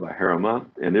 owned by Harima,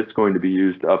 and it's going to be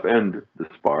used to upend the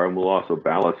spar, and we'll also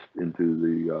ballast into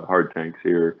the hard tanks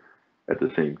here at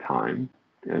the same time.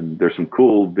 And there's some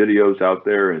cool videos out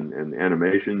there and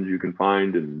animations you can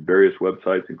find in various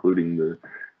websites, including the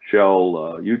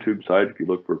Shell YouTube site. If you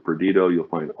look for Perdido, you'll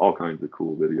find all kinds of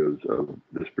cool videos of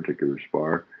this particular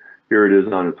spar. Here it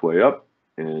is on its way up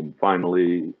and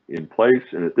finally in place.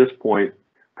 And at this point,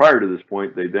 prior to this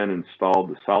point, they then installed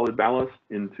the solid ballast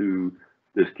into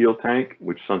this keel tank,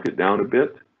 which sunk it down a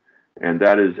bit. And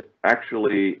that is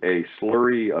actually a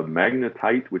slurry of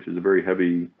magnetite, which is a very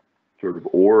heavy sort of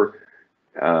ore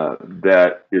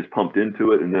that is pumped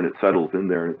into it, and then it settles in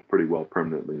there, and it's pretty well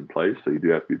permanently in place. So you do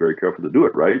have to be very careful to do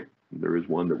it right. There is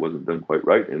one that wasn't done quite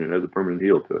right, and it has a permanent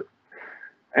heel to it.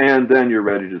 And then you're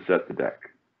ready to set the deck.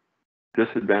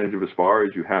 Disadvantage of a spar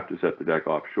is you have to set the deck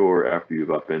offshore after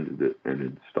you've upended it and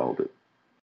installed it.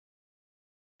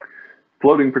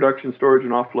 Floating production, storage,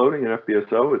 and offloading in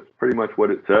FPSO, it's pretty much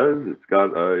what it says. It's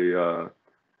got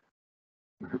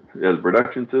it has a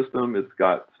production system, it's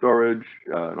got storage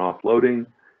and offloading.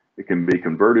 It can be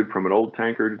converted from an old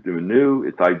tanker to a new.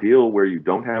 It's ideal where you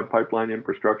don't have pipeline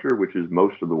infrastructure, which is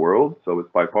most of the world. So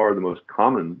it's by far the most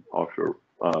common offshore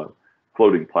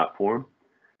floating platform.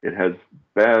 It has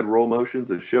bad roll motions.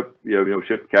 A ship,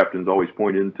 ship captains always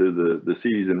point into the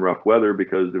seas in rough weather,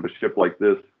 because if a ship like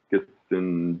this gets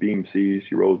in beam seas,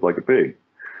 she rolls like a pig.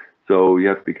 So you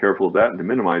have to be careful of that. And to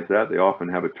minimize that, they often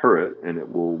have a turret, and it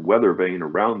will weather vane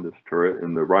around this turret.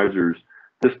 And the risers,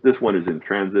 this one is in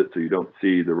transit, so you don't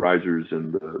see the risers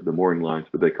and the mooring lines,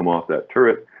 but they come off that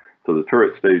turret. So the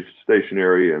turret stays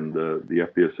stationary, and the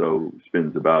FPSO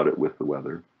spins about it with the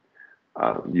weather.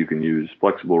 You can use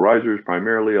flexible risers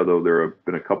primarily, although there have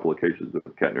been a couple of cases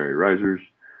of catenary risers.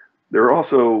 They're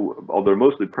also, although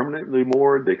mostly permanently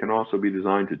moored, they can also be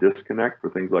designed to disconnect for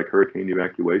things like hurricane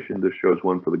evacuation. This shows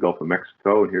one for the Gulf of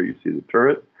Mexico, and here you see the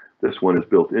turret. This one is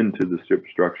built into the ship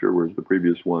structure, whereas the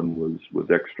previous one was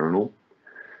external.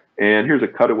 And here's a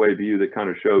cutaway view that kind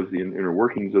of shows the inner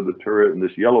workings of the turret. And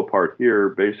this yellow part here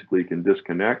basically can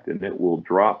disconnect, and it will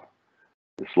drop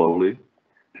slowly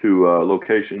to a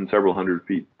location several hundred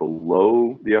feet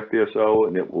below the FPSO,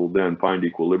 and it will then find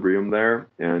equilibrium there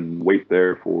and wait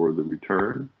there for the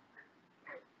return.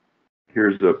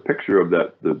 Here's a picture of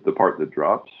that, the part that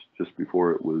drops just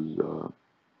before it was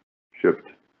shipped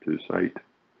to site.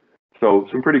 So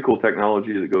some pretty cool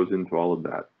technology that goes into all of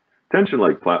that. Tension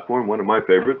leg platform, one of my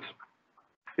favorites.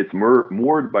 It's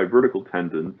moored by vertical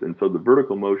tendons, and so the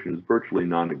vertical motion is virtually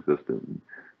non-existent.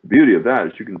 The beauty of that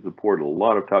is you can support a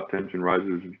lot of top tension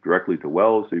risers directly to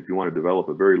wells. So if you want to develop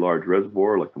a very large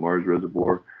reservoir, like the Mars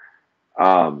reservoir,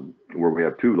 where we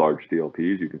have two large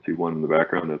TLPs, you can see one in the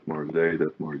background, that's Mars A,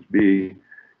 that's Mars B,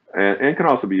 and can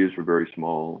also be used for very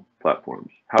small platforms.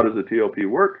 How does a TLP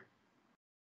work?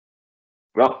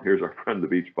 Well, here's our friend the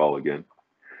beach ball again.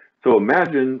 So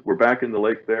imagine we're back in the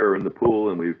lake there, or in the pool,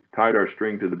 and we've tied our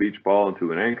string to the beach ball and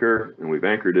to an anchor, and we've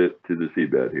anchored it to the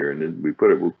seabed here, and then we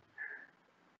put it,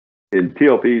 in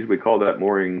TLPs, we call that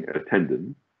mooring a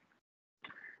tendon.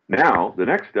 Now, the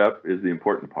next step is the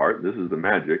important part. This is the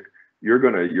magic.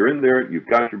 You're in there, you've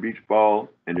got your beach ball,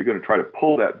 and you're gonna try to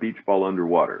pull that beach ball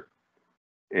underwater.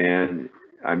 And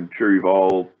I'm sure you've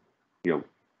all,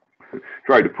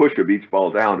 tried to push a beach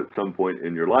ball down at some point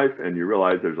in your life, and you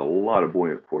realize there's a lot of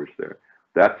buoyant force there.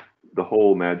 That's the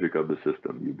whole magic of the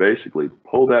system. You basically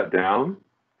pull that down.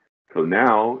 So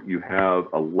now you have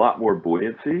a lot more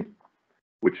buoyancy,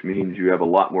 which means you have a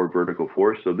lot more vertical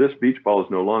force. So this beach ball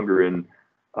is no longer in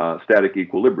static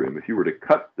equilibrium. If you were to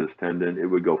cut this tendon, it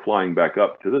would go flying back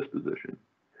up to this position.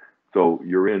 So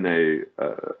you're in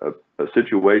a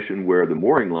situation where the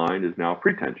mooring line is now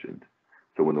pre-tensioned.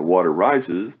 So when the water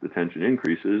rises, the tension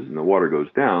increases, and the water goes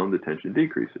down, the tension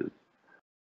decreases.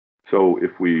 So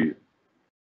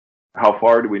how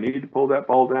far do we need to pull that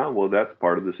ball down? Well, that's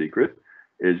part of the secret,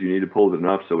 is you need to pull it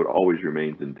enough so it always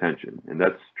remains in tension. And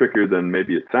that's trickier than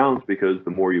maybe it sounds, because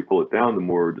the more you pull it down, the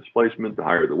more displacement, the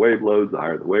higher the wave loads,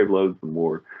 the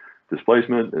more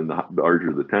displacement, and the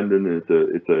larger the tendon. And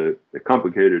it's a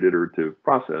complicated iterative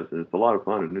process, and it's a lot of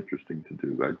fun and interesting to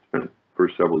do. I spent the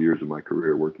first several years of my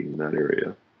career working in that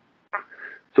area.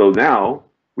 So now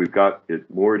we've got it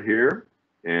moored here,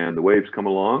 and the waves come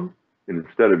along, and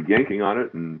instead of yanking on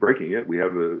it and breaking it, we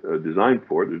have a design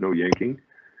for it. There's no yanking.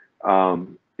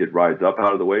 It rides up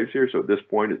out of the waves here. So at this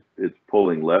point, it's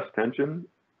pulling less tension.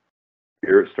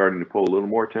 Here it's starting to pull a little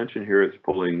more tension. Here it's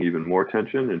pulling even more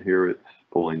tension, and here it's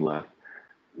pulling less.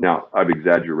 Now, I've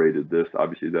exaggerated this.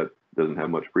 Obviously, that doesn't have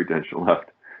much pretension left,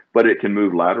 but it can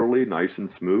move laterally, nice and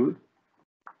smooth,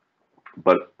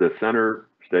 but the center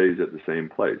stays at the same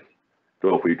place.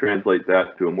 So if we translate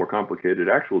that to a more complicated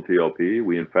actual TLP,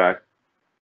 we in fact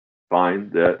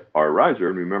find that our riser,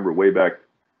 and remember way back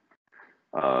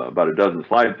about a dozen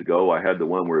slides ago, I had the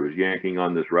one where it was yanking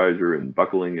on this riser and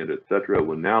buckling it, etc.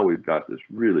 Well, now we've got this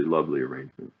really lovely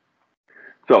arrangement.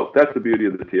 So that's the beauty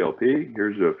of the TLP.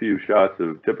 Here's a few shots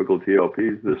of typical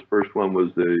TLPs. This first one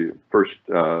was the first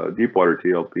deepwater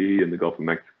TLP in the Gulf of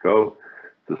Mexico.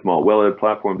 It's a small wellhead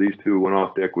platform. These two went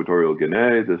off to Equatorial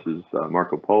Guinea. This is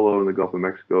Marco Polo in the Gulf of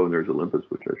Mexico, and there's Olympus,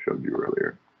 which I showed you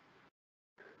earlier.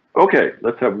 Okay,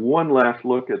 let's have one last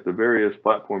look at the various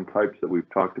platform types that we've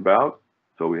talked about.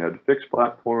 So we had fixed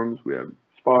platforms, we have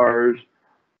spars,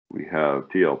 we have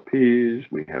TLPs,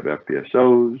 we have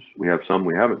FPSOs, we have some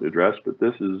we haven't addressed, but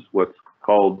this is what's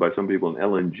called by some people an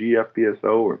LNG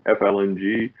FPSO or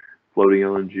FLNG, floating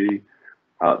LNG.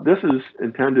 This is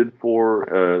intended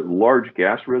for large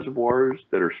gas reservoirs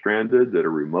that are stranded, that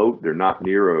are remote. They're not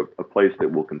near a place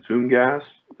that will consume gas.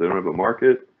 They don't have a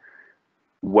market.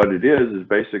 What it is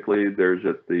basically there's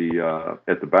at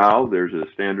the bow, there's a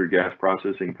standard gas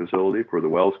processing facility for the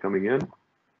wells coming in.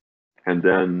 And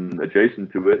then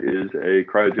adjacent to it is a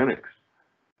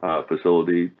cryogenics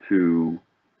facility to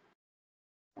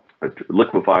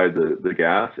liquefy the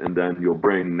gas, and then you'll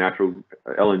bring natural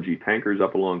LNG tankers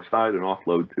up alongside and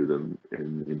offload to them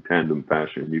in tandem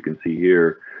fashion. You can see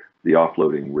here the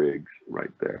offloading rigs right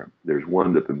there. There's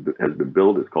one that has been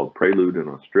built. It's called Prelude in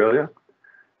Australia,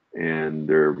 and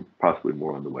there are possibly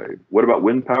more on the way. What about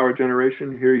wind power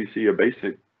generation? Here you see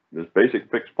this basic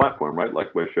fixed platform, right? Like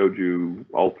I showed you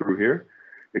all through here,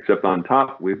 except on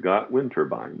top we've got wind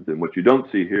turbines. And what you don't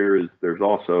see here is there's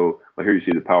also, well, here you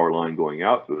see the power line going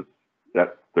out. So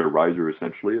that's their riser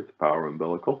essentially. It's a power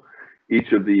umbilical.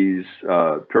 Each of these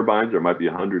turbines, there might be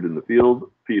 100 in the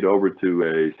field, feed over to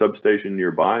a substation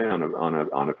nearby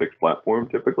on a fixed platform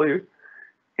typically.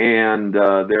 And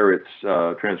there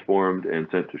it's transformed and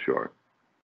sent to shore.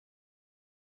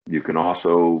 You can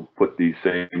also put these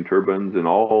same turbines in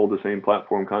all the same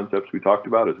platform concepts we talked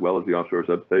about, as well as the offshore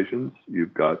substations.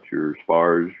 You've got your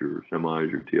spars, your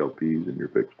semis, your TLPs, and your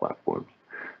fixed platforms.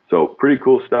 So pretty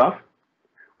cool stuff.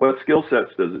 What skill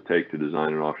sets does it take to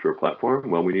design an offshore platform?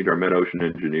 Well, we need our met-ocean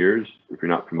engineers. If you're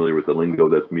not familiar with the lingo,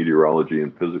 that's meteorology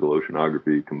and physical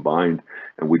oceanography combined,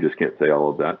 and we just can't say all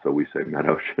of that, so we say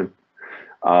met-ocean.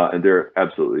 And they're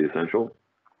absolutely essential.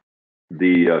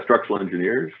 The structural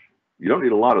engineers, you don't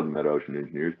need a lot of the met-ocean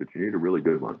engineers, but you need a really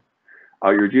good one.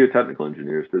 Your geotechnical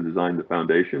engineers to design the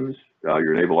foundations,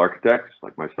 your naval architects,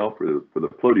 like myself, for the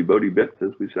floaty-boaty bits, as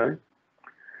we say.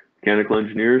 Mechanical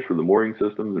engineers for the mooring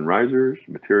systems and risers,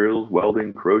 materials,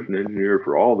 welding, corrosion engineer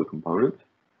for all the components.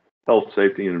 Health,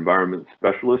 safety, and environment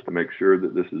specialist to make sure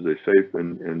that this is a safe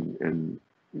and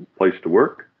place to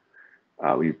work.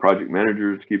 We need project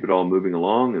managers to keep it all moving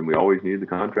along, and we always need the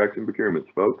contracts and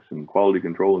procurements folks, and quality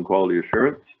control and quality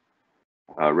assurance.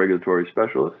 Regulatory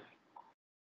specialists.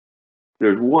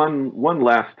 There's one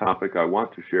last topic I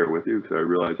want to share with you because I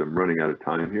realize I'm running out of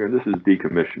time here. This is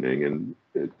decommissioning,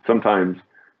 and sometimes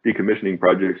decommissioning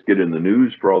projects get in the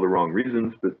news for all the wrong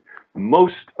reasons, but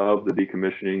most of the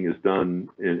decommissioning is done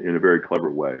in a very clever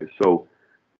way. So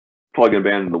plug and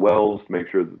abandon the wells to make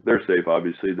sure that they're safe.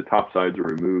 Obviously, the top sides are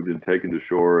removed and taken to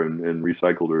shore and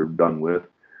recycled or done with.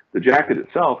 The jacket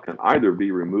itself can either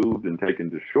be removed and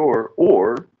taken to shore,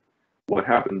 or what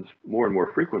happens more and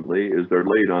more frequently is they're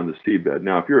laid on the seabed.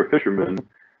 Now, if you're a fisherman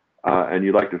and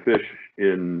you like to fish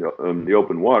in the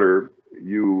open water,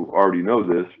 you already know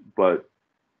this, but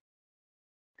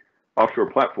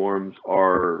offshore platforms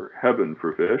are heaven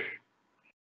for fish.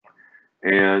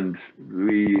 And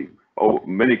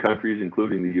many countries,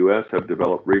 including the US, have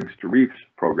developed rigs to reefs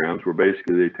programs where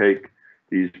basically they take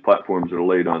these platforms that are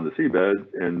laid on the seabed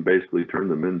and basically turn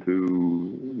them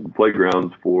into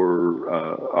playgrounds for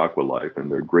aqua life. And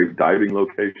they're great diving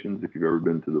locations if you've ever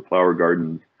been to the flower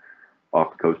gardens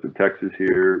off the coast of Texas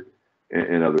here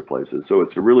and other places. So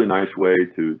it's a really nice way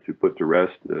to put to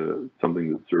rest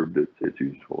something that served its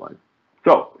useful life.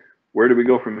 So where do we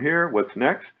go from here? What's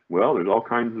next? Well, there's all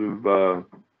kinds of,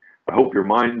 I hope your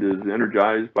mind is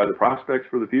energized by the prospects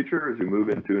for the future as we move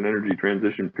into an energy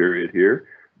transition period here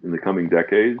in the coming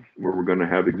decades, where we're going to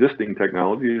have existing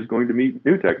technology is going to meet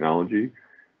new technology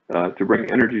to bring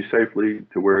energy safely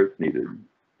to where it's needed.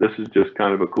 This is just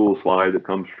kind of a cool slide that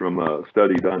comes from a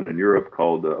study done in Europe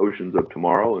called Oceans of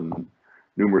Tomorrow, and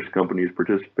numerous companies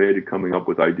participated coming up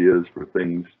with ideas for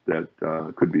things that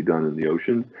could be done in the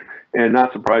ocean. And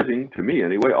not surprising to me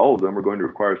anyway, all of them are going to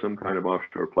require some kind of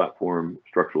offshore platform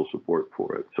structural support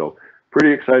for it. So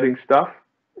pretty exciting stuff.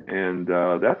 And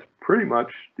that's pretty much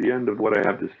the end of what I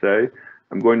have to say.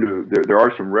 I'm going to, there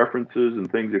are some references and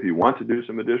things if you want to do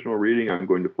some additional reading. I'm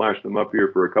going to flash them up here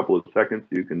for a couple of seconds.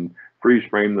 You can freeze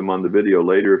frame them on the video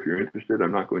later if you're interested.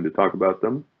 I'm not going to talk about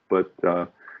them, but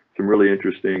some really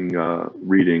interesting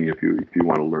reading if you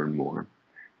want to learn more.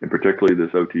 And particularly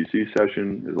this OTC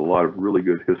session is a lot of really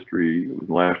good history.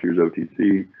 Last year's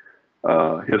OTC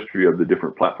history of the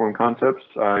different platform concepts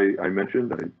I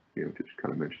mentioned. I just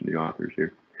kind of mentioned the authors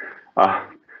here.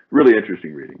 Really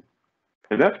interesting reading.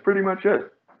 And that's pretty much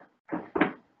it.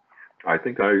 I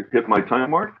think I hit my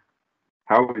time mark.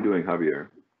 How are we doing, Javier?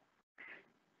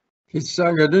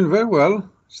 You're doing very well,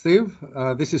 Steve.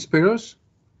 This is Spiros.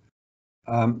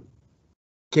 Can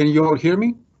you all hear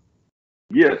me?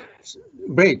 Yes.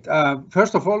 Great.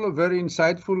 First of all, a very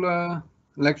insightful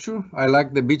lecture. I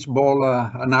like the beach ball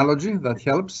analogy. That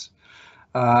helps.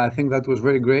 I think that was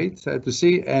very great to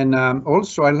see. And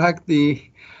also, I like the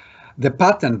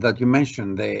patent that you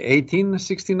mentioned, the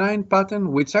 1869 patent,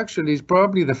 which actually is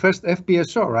probably the first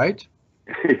FPSO, right?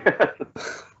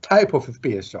 Yes. Type of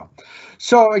FPSO.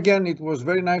 So again, it was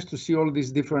very nice to see all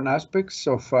these different aspects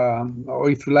of, or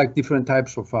if you like, different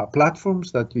types of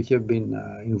platforms that you have been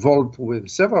involved with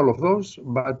several of those.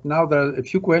 But now there are a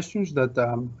few questions that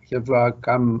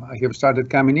have started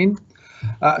coming in.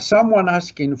 Someone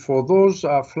asking, for those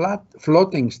flat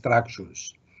floating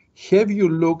structures, have you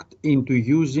looked into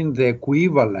using the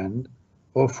equivalent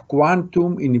of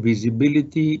quantum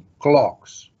invisibility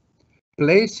clocks,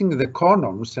 placing the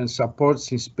columns and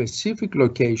supports in specific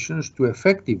locations to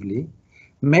effectively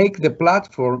make the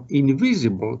platform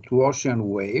invisible to ocean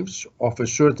waves of a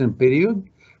certain period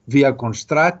via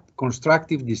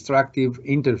constructive destructive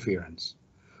interference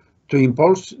to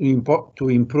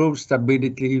improve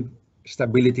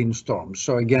stability in storms?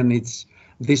 So again, it's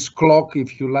this clock,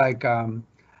 if you like,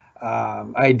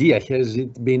 idea. Has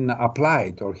it been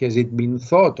applied or has it been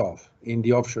thought of in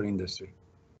the offshore industry?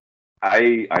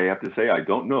 I have to say I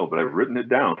don't know, but I've written it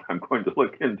down. I'm going to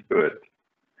look into it.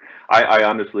 I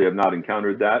honestly have not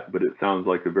encountered that, but it sounds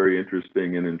like a very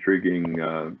interesting and intriguing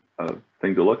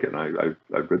thing to look at. And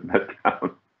I've written that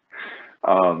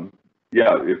down.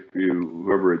 Yeah, if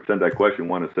whoever had sent that question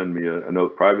want to send me a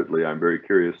note privately, I'm very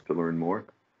curious to learn more.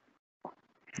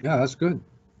 Yeah, that's good.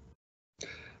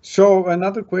 So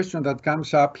another question that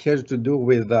comes up has to do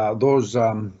with those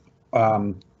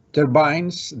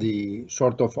turbines, the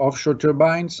sort of offshore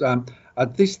turbines.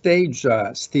 At this stage,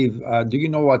 Steve, do you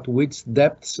know at which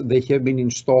depths they have been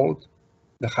installed?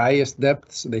 The highest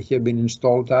depths they have been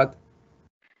installed at?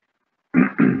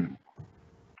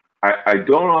 I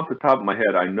don't off the top of my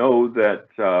head. I know that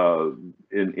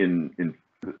in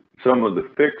some of the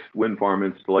fixed wind farm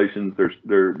installations,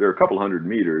 there are a couple hundred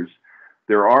meters.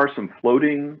 There are some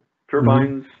floating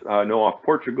turbines. I know off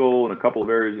Portugal and a couple of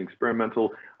areas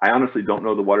experimental. I honestly don't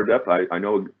know the water depth. I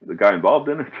know the guy involved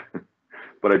in it,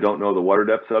 but I don't know the water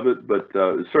depths of it. But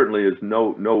certainly is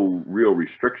no real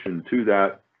restriction to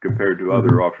that compared to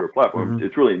other offshore platforms.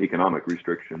 It's really an economic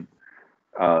restriction.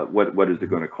 What is it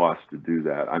going to cost to do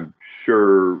that? I'm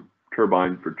sure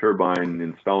turbine for turbine,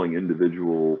 installing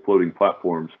individual floating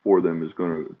platforms for them is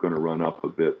going to run up a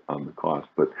bit on the cost.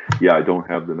 But yeah, I don't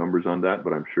have the numbers on that,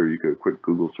 but I'm sure you could, a quick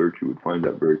Google search, you would find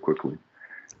that very quickly.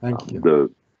 Thank you.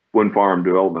 The wind farm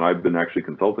development I've been actually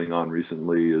consulting on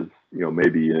recently is,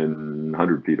 maybe in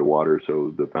 100 feet of water.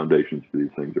 So the foundations for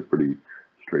these things are pretty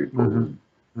straightforward.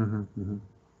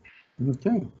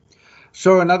 Okay.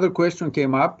 So another question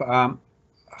came up.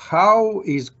 How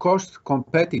is cost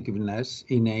competitiveness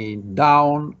in a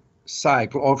down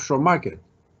cycle offshore market?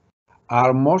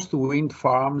 Are most wind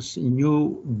farms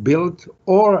new built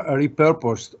or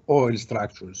repurposed oil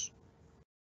structures?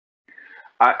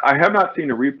 I have not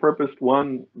seen a repurposed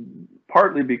one,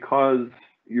 partly because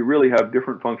you really have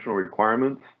different functional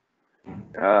requirements.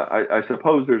 I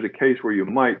suppose there's a case where you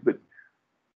might, but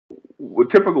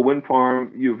with typical wind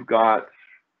farm, you've got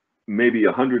maybe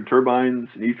 100 turbines,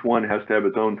 and each one has to have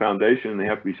its own foundation. They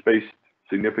have to be spaced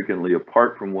significantly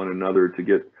apart from one another to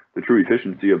get the true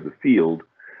efficiency of the field.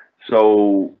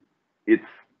 So it's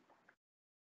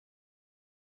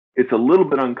a little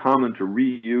bit uncommon to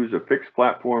reuse a fixed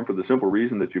platform for the simple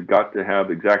reason that you've got to have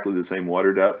exactly the same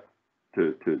water depth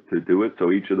to do it.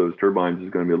 So each of those turbines is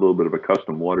going to be a little bit of a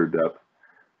custom water depth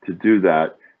to do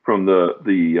that. From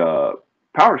the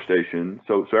power station,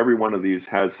 so every one of these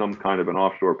has some kind of an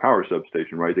offshore power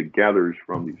substation, right, that gathers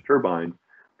from these turbines.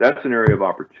 That's an area of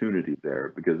opportunity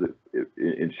there, because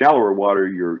in shallower water,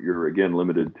 you're again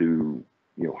limited to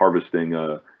harvesting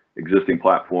a existing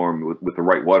platform with the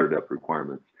right water depth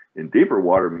requirements. In deeper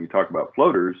water, when you talk about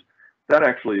floaters, that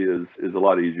actually is a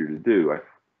lot easier to do.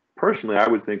 Personally, I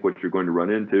would think what you're going to run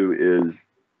into is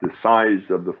the size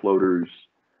of the floaters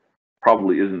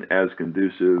probably isn't as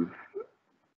conducive.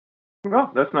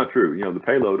 Well, that's not true. The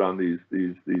payload on these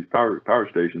power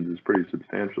stations is pretty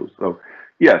substantial. So,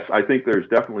 yes, I think there's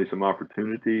definitely some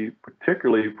opportunity,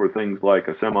 particularly for things like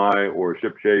a semi or a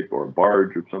ship shape or a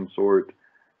barge of some sort.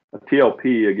 A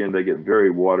TLP, again, they get very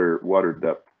water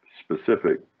depth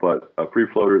specific, but a free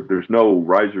floater, there's no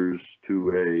risers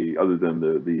to other than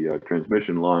the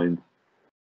transmission lines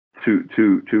to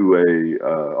a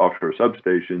offshore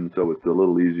substation, so it's a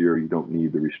little easier. You don't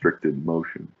need the restricted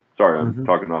motion. Sorry, I'm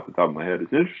talking off the top of my head.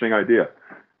 It's an interesting idea.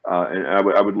 And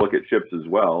I would look at ships as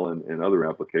well and other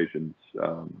applications,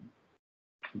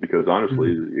 because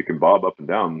honestly, it can bob up and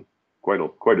down quite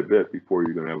a bit before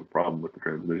you're going to have a problem with the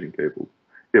transmission cables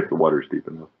if the water is deep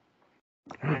enough.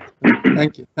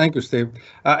 Thank you, Steve.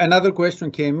 Another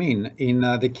question came in. In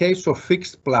the case of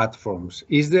fixed platforms,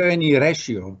 is there any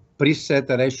ratio, preset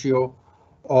ratio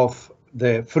of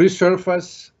the free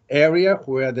surface area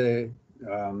where the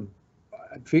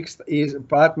fixed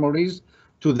platform is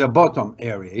to the bottom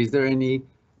area? Is there any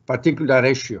particular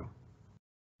ratio?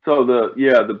 So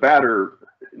the batter,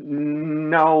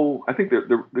 no. I think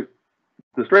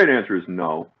the straight answer is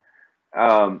no.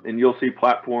 And you'll see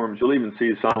platforms, you'll even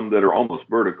see some that are almost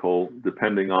vertical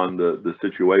depending on the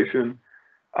situation.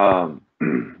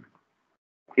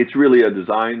 It's really a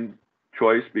design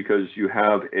choice because you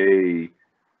have a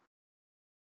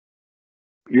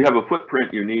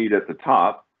footprint you need at the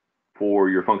top for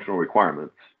your functional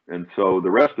requirements. And so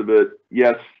the rest of it,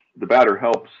 yes, the batter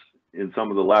helps in some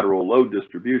of the lateral load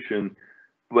distribution,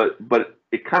 but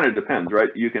it kind of depends, right?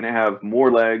 You can have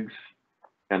more legs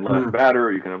and less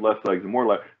batter, you can have less legs and more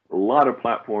legs. A lot of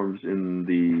platforms in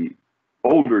the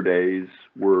older days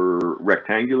were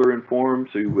rectangular in form,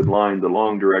 so you would line the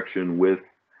long direction with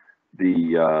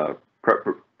the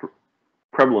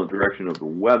prevalent direction of the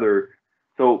weather.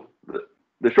 So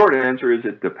the short answer is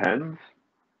it depends,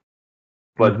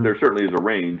 but there certainly is a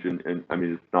range, and I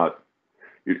mean, it's not,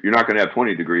 you're not going to have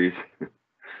 20 degrees.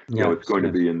 You know, it's going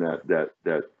to be in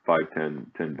that 5,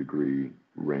 10 degree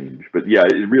range. But yeah,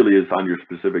 it really is on your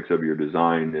specifics of your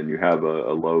design, and you have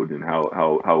a load, and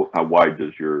how wide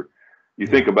does you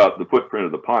think about the footprint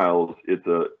of the piles.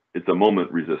 It's a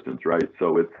moment resistance, right?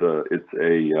 So it's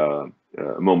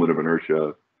a moment of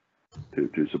inertia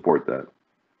to support that.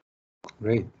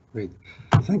 Great.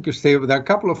 Thank you, Steve. There are a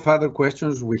couple of other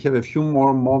questions. We have a few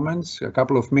more moments, a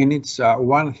couple of minutes.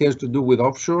 One has to do with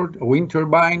offshore wind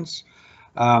turbines.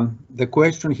 The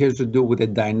question has to do with the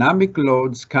dynamic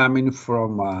loads coming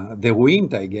from the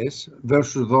wind, I guess,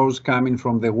 versus those coming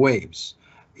from the waves.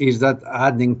 Is that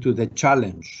adding to the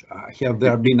challenge? Have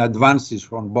there been advances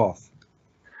from both?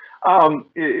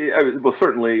 Well,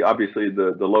 certainly, obviously,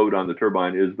 the load on the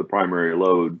turbine is the primary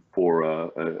load for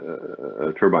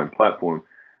a turbine platform,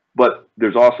 but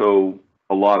there's also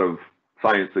a lot of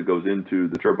science that goes into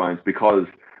the turbines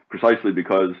precisely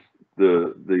because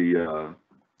the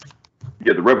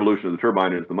revolution of the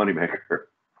turbine is the moneymaker.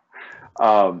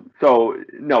 So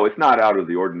no, it's not out of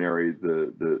the ordinary,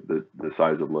 the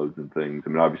size of loads and things. I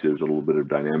mean, obviously there's a little bit of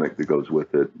dynamic that goes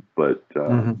with it, but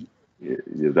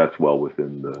that's well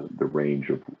within the range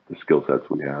of the skill sets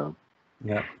we have.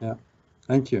 Yeah.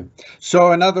 Thank you.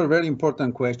 So another very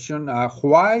important question,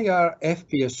 why are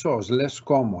FPSOs less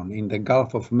common in the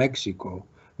Gulf of Mexico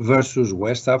versus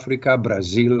West Africa,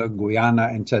 Brazil, Guyana,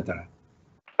 etc.?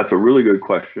 That's a really good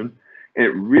question.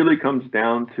 It really comes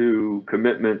down to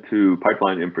commitment to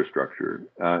pipeline infrastructure.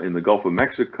 In the Gulf of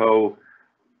Mexico,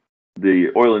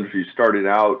 the oil industry started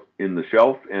out in the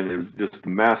shelf, and it was just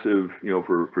massive. You know,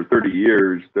 for 30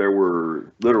 years, there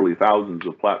were literally thousands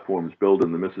of platforms built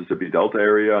in the Mississippi Delta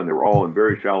area, and they were all in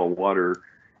very shallow water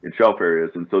in shelf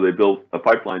areas. And so they built a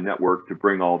pipeline network to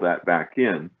bring all that back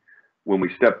in. When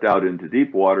we stepped out into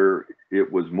deep water,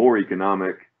 it was more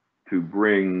economic to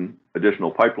bring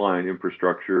additional pipeline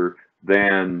infrastructure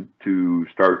than to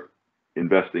start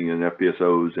investing in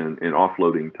FPSOs and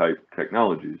offloading type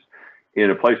technologies. In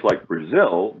a place like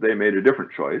Brazil, they made a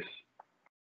different choice.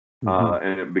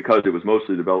 And because it was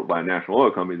mostly developed by a national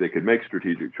oil company, they could make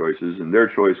strategic choices, and their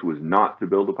choice was not to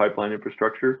build a pipeline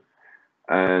infrastructure.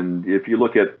 And if you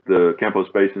look at the Campos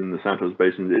Basin, the Santos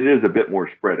Basin, it is a bit more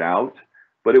spread out,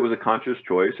 but it was a conscious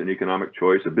choice, an economic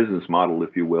choice, a business model,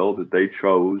 if you will, that they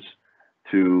chose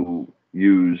to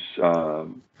use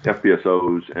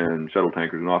FPSOs and shuttle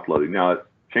tankers and offloading. Now it's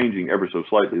changing ever so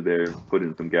slightly. They've put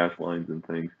in some gas lines and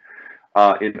things.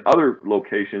 In other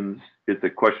locations, it's a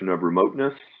question of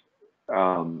remoteness.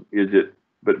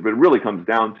 But it really comes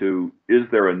down to, is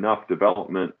there enough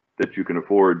development that you can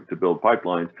afford to build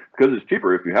pipelines? Because it's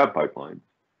cheaper if you have pipelines.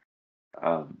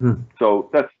 So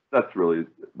that's really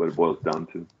what it boils down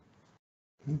to.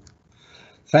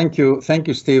 Thank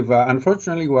you, Steve.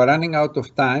 Unfortunately, we're running out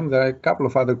of time. There are a couple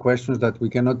of other questions that we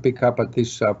cannot pick up at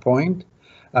this point.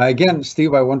 Again,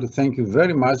 Steve, I want to thank you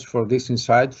very much for this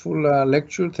insightful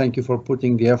lecture. Thank you for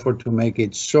putting the effort to make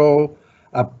it so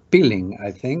appealing,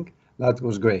 I think. That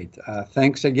was great.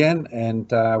 Thanks again, and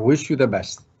wish you the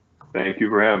best. Thank you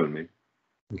for having me.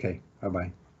 Okay,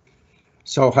 bye-bye.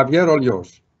 So, Javier, all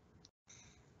yours.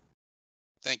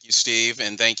 Thank you, Steve,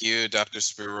 and thank you, Dr.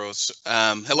 Spiros.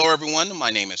 Hello, everyone.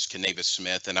 My name is Kenavis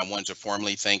Smith, and I want to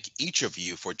formally thank each of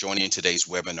you for joining today's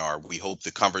webinar. We hope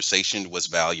the conversation was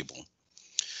valuable.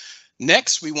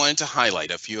 Next, we wanted to highlight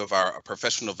a few of our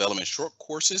professional development short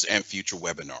courses and future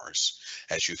webinars.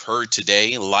 As you've heard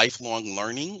today, lifelong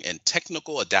learning and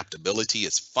technical adaptability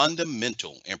is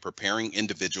fundamental in preparing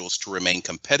individuals to remain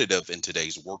competitive in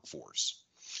today's workforce.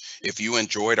 If you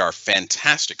enjoyed our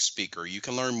fantastic speaker, you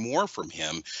can learn more from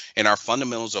him in our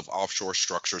Fundamentals of Offshore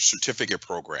Structure certificate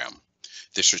program.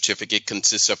 The certificate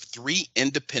consists of 3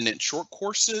 independent short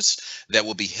courses that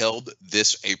will be held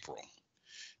this April.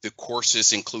 The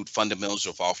courses include Fundamentals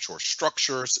of Offshore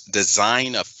Structures,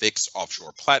 Design of Fixed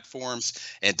Offshore Platforms,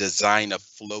 and Design of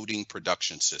Floating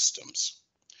Production Systems.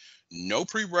 No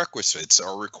prerequisites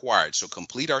are required, so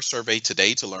complete our survey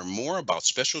today to learn more about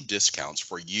special discounts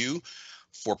for you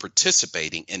for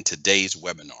participating in today's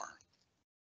webinar.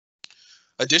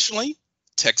 Additionally,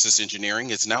 Texas Engineering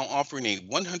is now offering a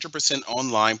 100%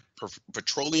 online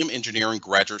petroleum engineering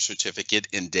graduate certificate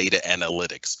in data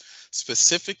analytics,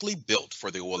 specifically built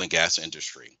for the oil and gas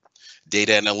industry.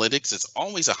 Data analytics is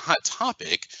always a hot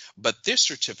topic, but this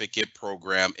certificate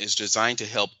program is designed to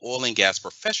help oil and gas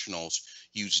professionals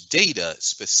use data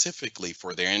specifically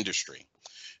for their industry.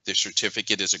 This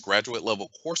certificate is a graduate level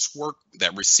coursework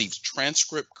that receives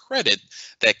transcript credit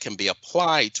that can be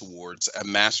applied towards a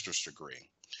master's degree.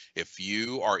 If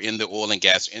you are in the oil and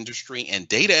gas industry and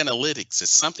data analytics is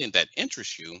something that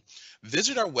interests you,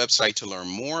 visit our website to learn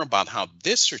more about how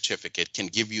this certificate can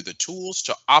give you the tools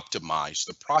to optimize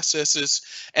the processes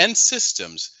and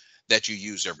systems that you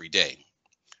use every day.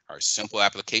 Our simple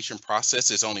application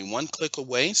process is only 1 click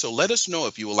away, so let us know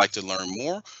if you would like to learn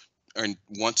more and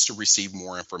wants to receive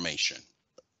more information.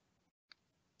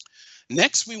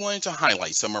 Next, we wanted to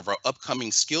highlight some of our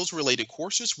upcoming skills-related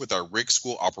courses with our Rig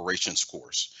School Operations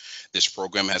course. This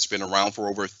program has been around for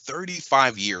over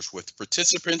 35 years with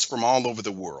participants from all over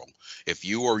the world. If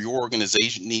you or your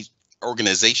organization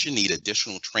need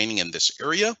additional training in this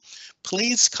area,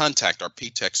 please contact our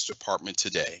PTEX department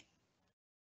today.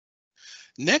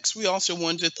 Next, we also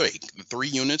wanted to thank the 3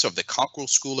 units of the Cockrell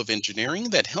School of Engineering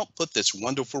that helped put this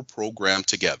wonderful program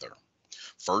together.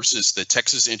 First is the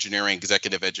Texas Engineering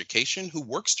Executive Education, who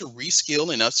works to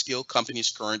reskill and upskill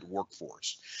companies' current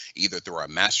workforce, either through our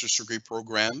master's degree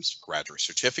programs, graduate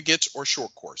certificates, or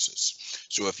short courses.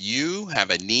 So if you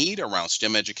have a need around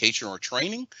STEM education or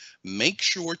training, make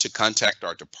sure to contact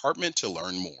our department to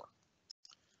learn more.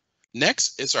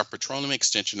 Next is our Petroleum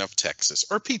Extension of Texas,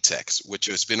 or PTEX, which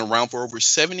has been around for over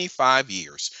 75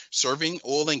 years, serving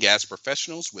oil and gas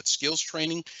professionals with skills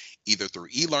training, either through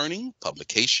e-learning,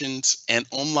 publications, and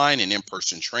online and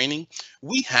in-person training.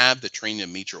 We have the training to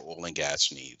meet your oil and gas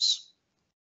needs.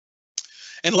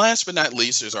 And last but not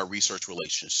least is our research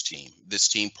relations team. This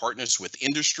team partners with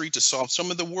industry to solve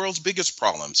some of the world's biggest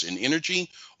problems in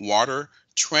energy, water,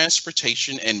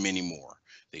 transportation, and many more.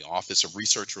 The Office of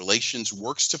Research Relations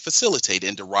works to facilitate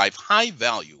and derive high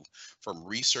value from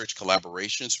research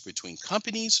collaborations between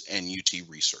companies and UT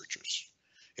researchers.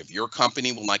 If your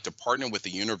company would like to partner with the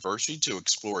university to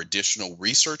explore additional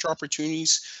research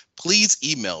opportunities, please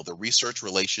email the Research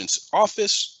Relations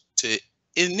Office to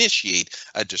initiate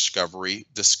a discovery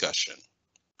discussion.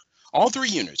 All 3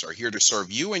 units are here to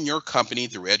serve you and your company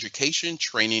through education,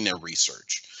 training, and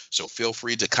research. So feel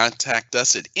free to contact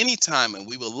us at any time, and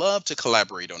we would love to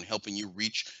collaborate on helping you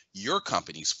reach your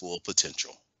company's full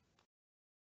potential.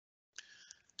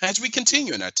 As we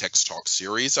continue in our Text Talk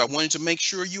series, I wanted to make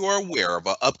sure you are aware of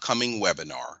our upcoming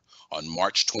webinar. On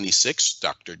March 26th,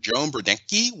 Dr. Joan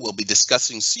Bernanke will be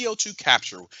discussing CO2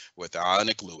 capture with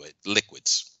ionic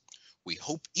liquids. We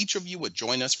hope each of you would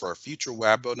join us for a future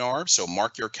webinar, so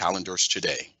mark your calendars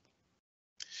today.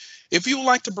 If you would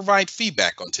like to provide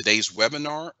feedback on today's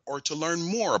webinar or to learn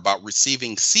more about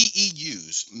receiving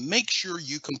CEUs, make sure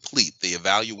you complete the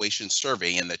evaluation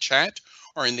survey in the chat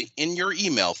or in your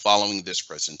email following this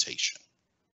presentation.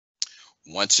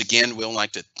 Once again, we'd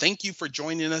like to thank you for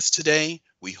joining us today.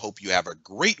 We hope you have a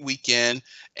great weekend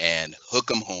and hook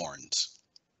 'em horns.